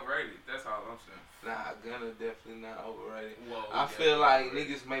saying he overrated. That's all I'm saying. Nah, Gunna definitely not overrated. Whoa, I feel like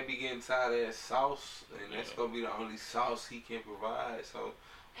niggas may be getting tired of that sauce, and that's gonna be the only sauce he can provide. So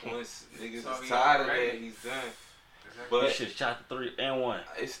once niggas is tired of that, he's done. Exactly. But you should shot the 3 and 1.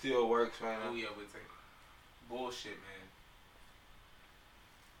 It still works right now. Oh yeah, we take bullshit, man.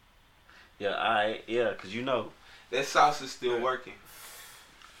 Yeah, cause you know that sauce is still working.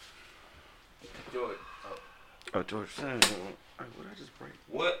 George. Oh, George. What did I just break?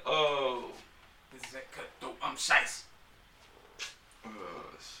 What? This is that cut dope. I'm shice.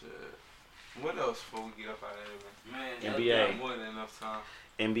 Shit. What else before we get up out of here, man? NBA. More than enough time.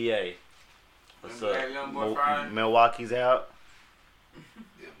 NBA. What's NBA up? Youngboy Friday. Milwaukee's out.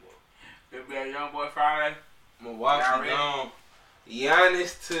 NBA Youngboy Friday. Milwaukee gone.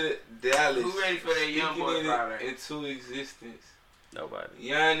 Giannis to Dallas. Who ready for that Youngboy Friday? Into existence. Nobody.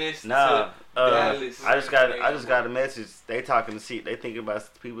 Giannis to Dallas. I just got a message. They thinking about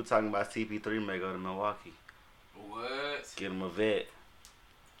people talking about CP3 may go to Milwaukee. What? Get him a vet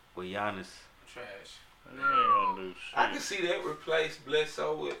with Giannis. Trash. I can see that replace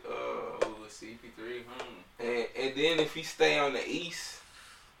Bledsoe with CP3. And then if he stay on the East,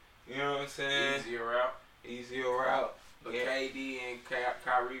 you know what I'm saying? Easier route. But KD and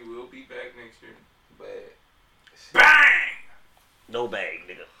Kyrie will be back next year. But bang! No bag,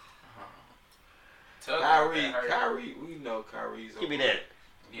 nigga. Kyrie, we know Kyrie's Give me that,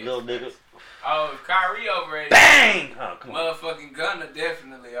 little nigga. Oh, if Kyrie overrated. Bang! Oh, come on. Motherfucking Gunna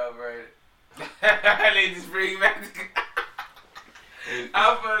definitely overrated. They just bring back the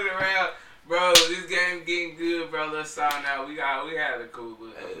I'm fucking around. Bro, this game getting good, bro. Let's sign out. We had a cool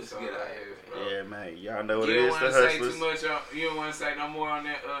little episode out here, bro. Yeah, man. Y'all know what You it don't is. want The to say Hustlers. too much. You don't want to say no more on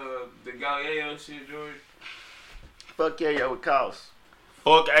that the Galileo shit, George. Fuck yeah, yo, it costs.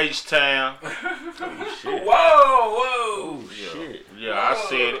 Fuck H-Town. Oh, shit. Whoa. Oh, shit. Yeah, I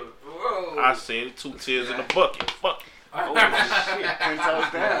said it. Whoa. I said it. 2 tears in the bucket. Fuck it. Oh, shit. 10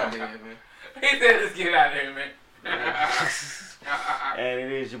 toes down. He said, "Let's get out of here, man." And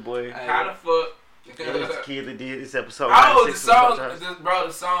it is your boy. How the fuck? It is the kid that did this episode. Oh, the 96 song,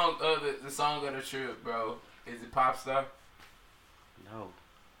 Podcast. the song of the trip, bro. Is it Pop Star? No.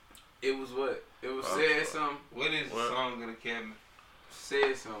 It was what? It was said something. What is the song of the cabin?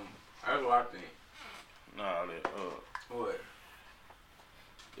 Said something. That's what I think. Nah, that What?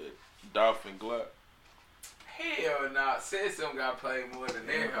 Dolphin Glock. Hell nah. Said something got played more than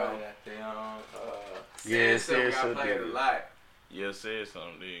that. Huh? Yeah, Said something Said got Something played did a it. lot. Yeah, said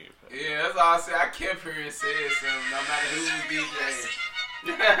something, dude. Yeah, that's all I said. I kept hearing said something, no matter who was DJing.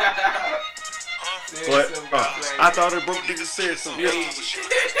 What? I thought it broke niggas said something. Yeah.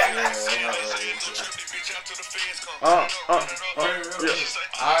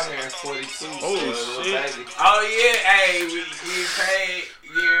 I heard 42. Oh, shit. Baby. Oh yeah, hey, we paid.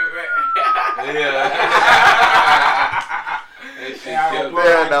 Yeah. Yeah,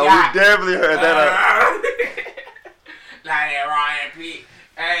 Yeah, no, we definitely heard that. Like that Ryan P.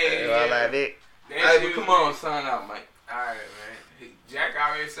 Hey, I like it. Hey, but come on, sign out, Mike. Alright, man. Jack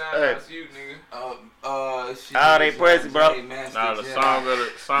already signed Hey. out to you, nigga. Shit, Oh, they pressy, bro. Nah, the song of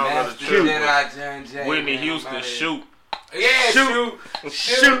the True. trip. Whitney Houston, shoot. Yeah, Shoot.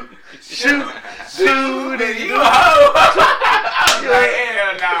 shoot. Shoot. And you a hoe. Like,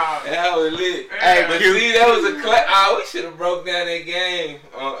 hell no. That was lit. Hey, But Q. see, that was a we should have broke down that game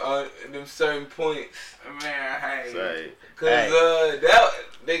on them certain points. Man, hey. Say, Cause Hey. that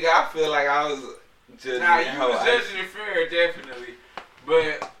nigga, I feel like I was just Nah, you was judging it fair, definitely.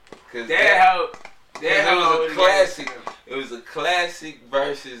 But cause that hoe. That hoe was a would've classic. got him. It was a classic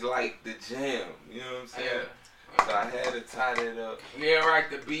versus like the jam. You know what I'm saying? Yeah. So I had to tie that up. Yeah, right.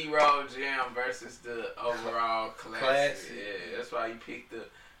 The B-roll jam versus the overall classic. Classic. Yeah, that's why you picked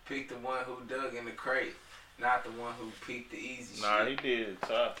the one who dug in the crate, not the one who picked the easy Nah, he shit. did it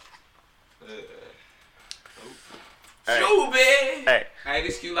tough. Hey. Shoot, man. Hey. Hey,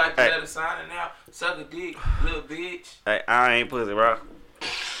 this Q like to Hey. let us signing out. Suck a dick, little bitch. hey, I ain't pussy, bro.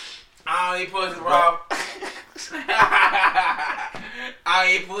 I don't eat pussy, bro. I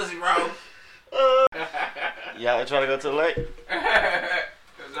ain't pussy, bro. Y'all trying to go to the lake?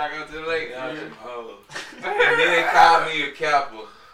 Cause I go to the lake. Oh. And then called me a cowboy.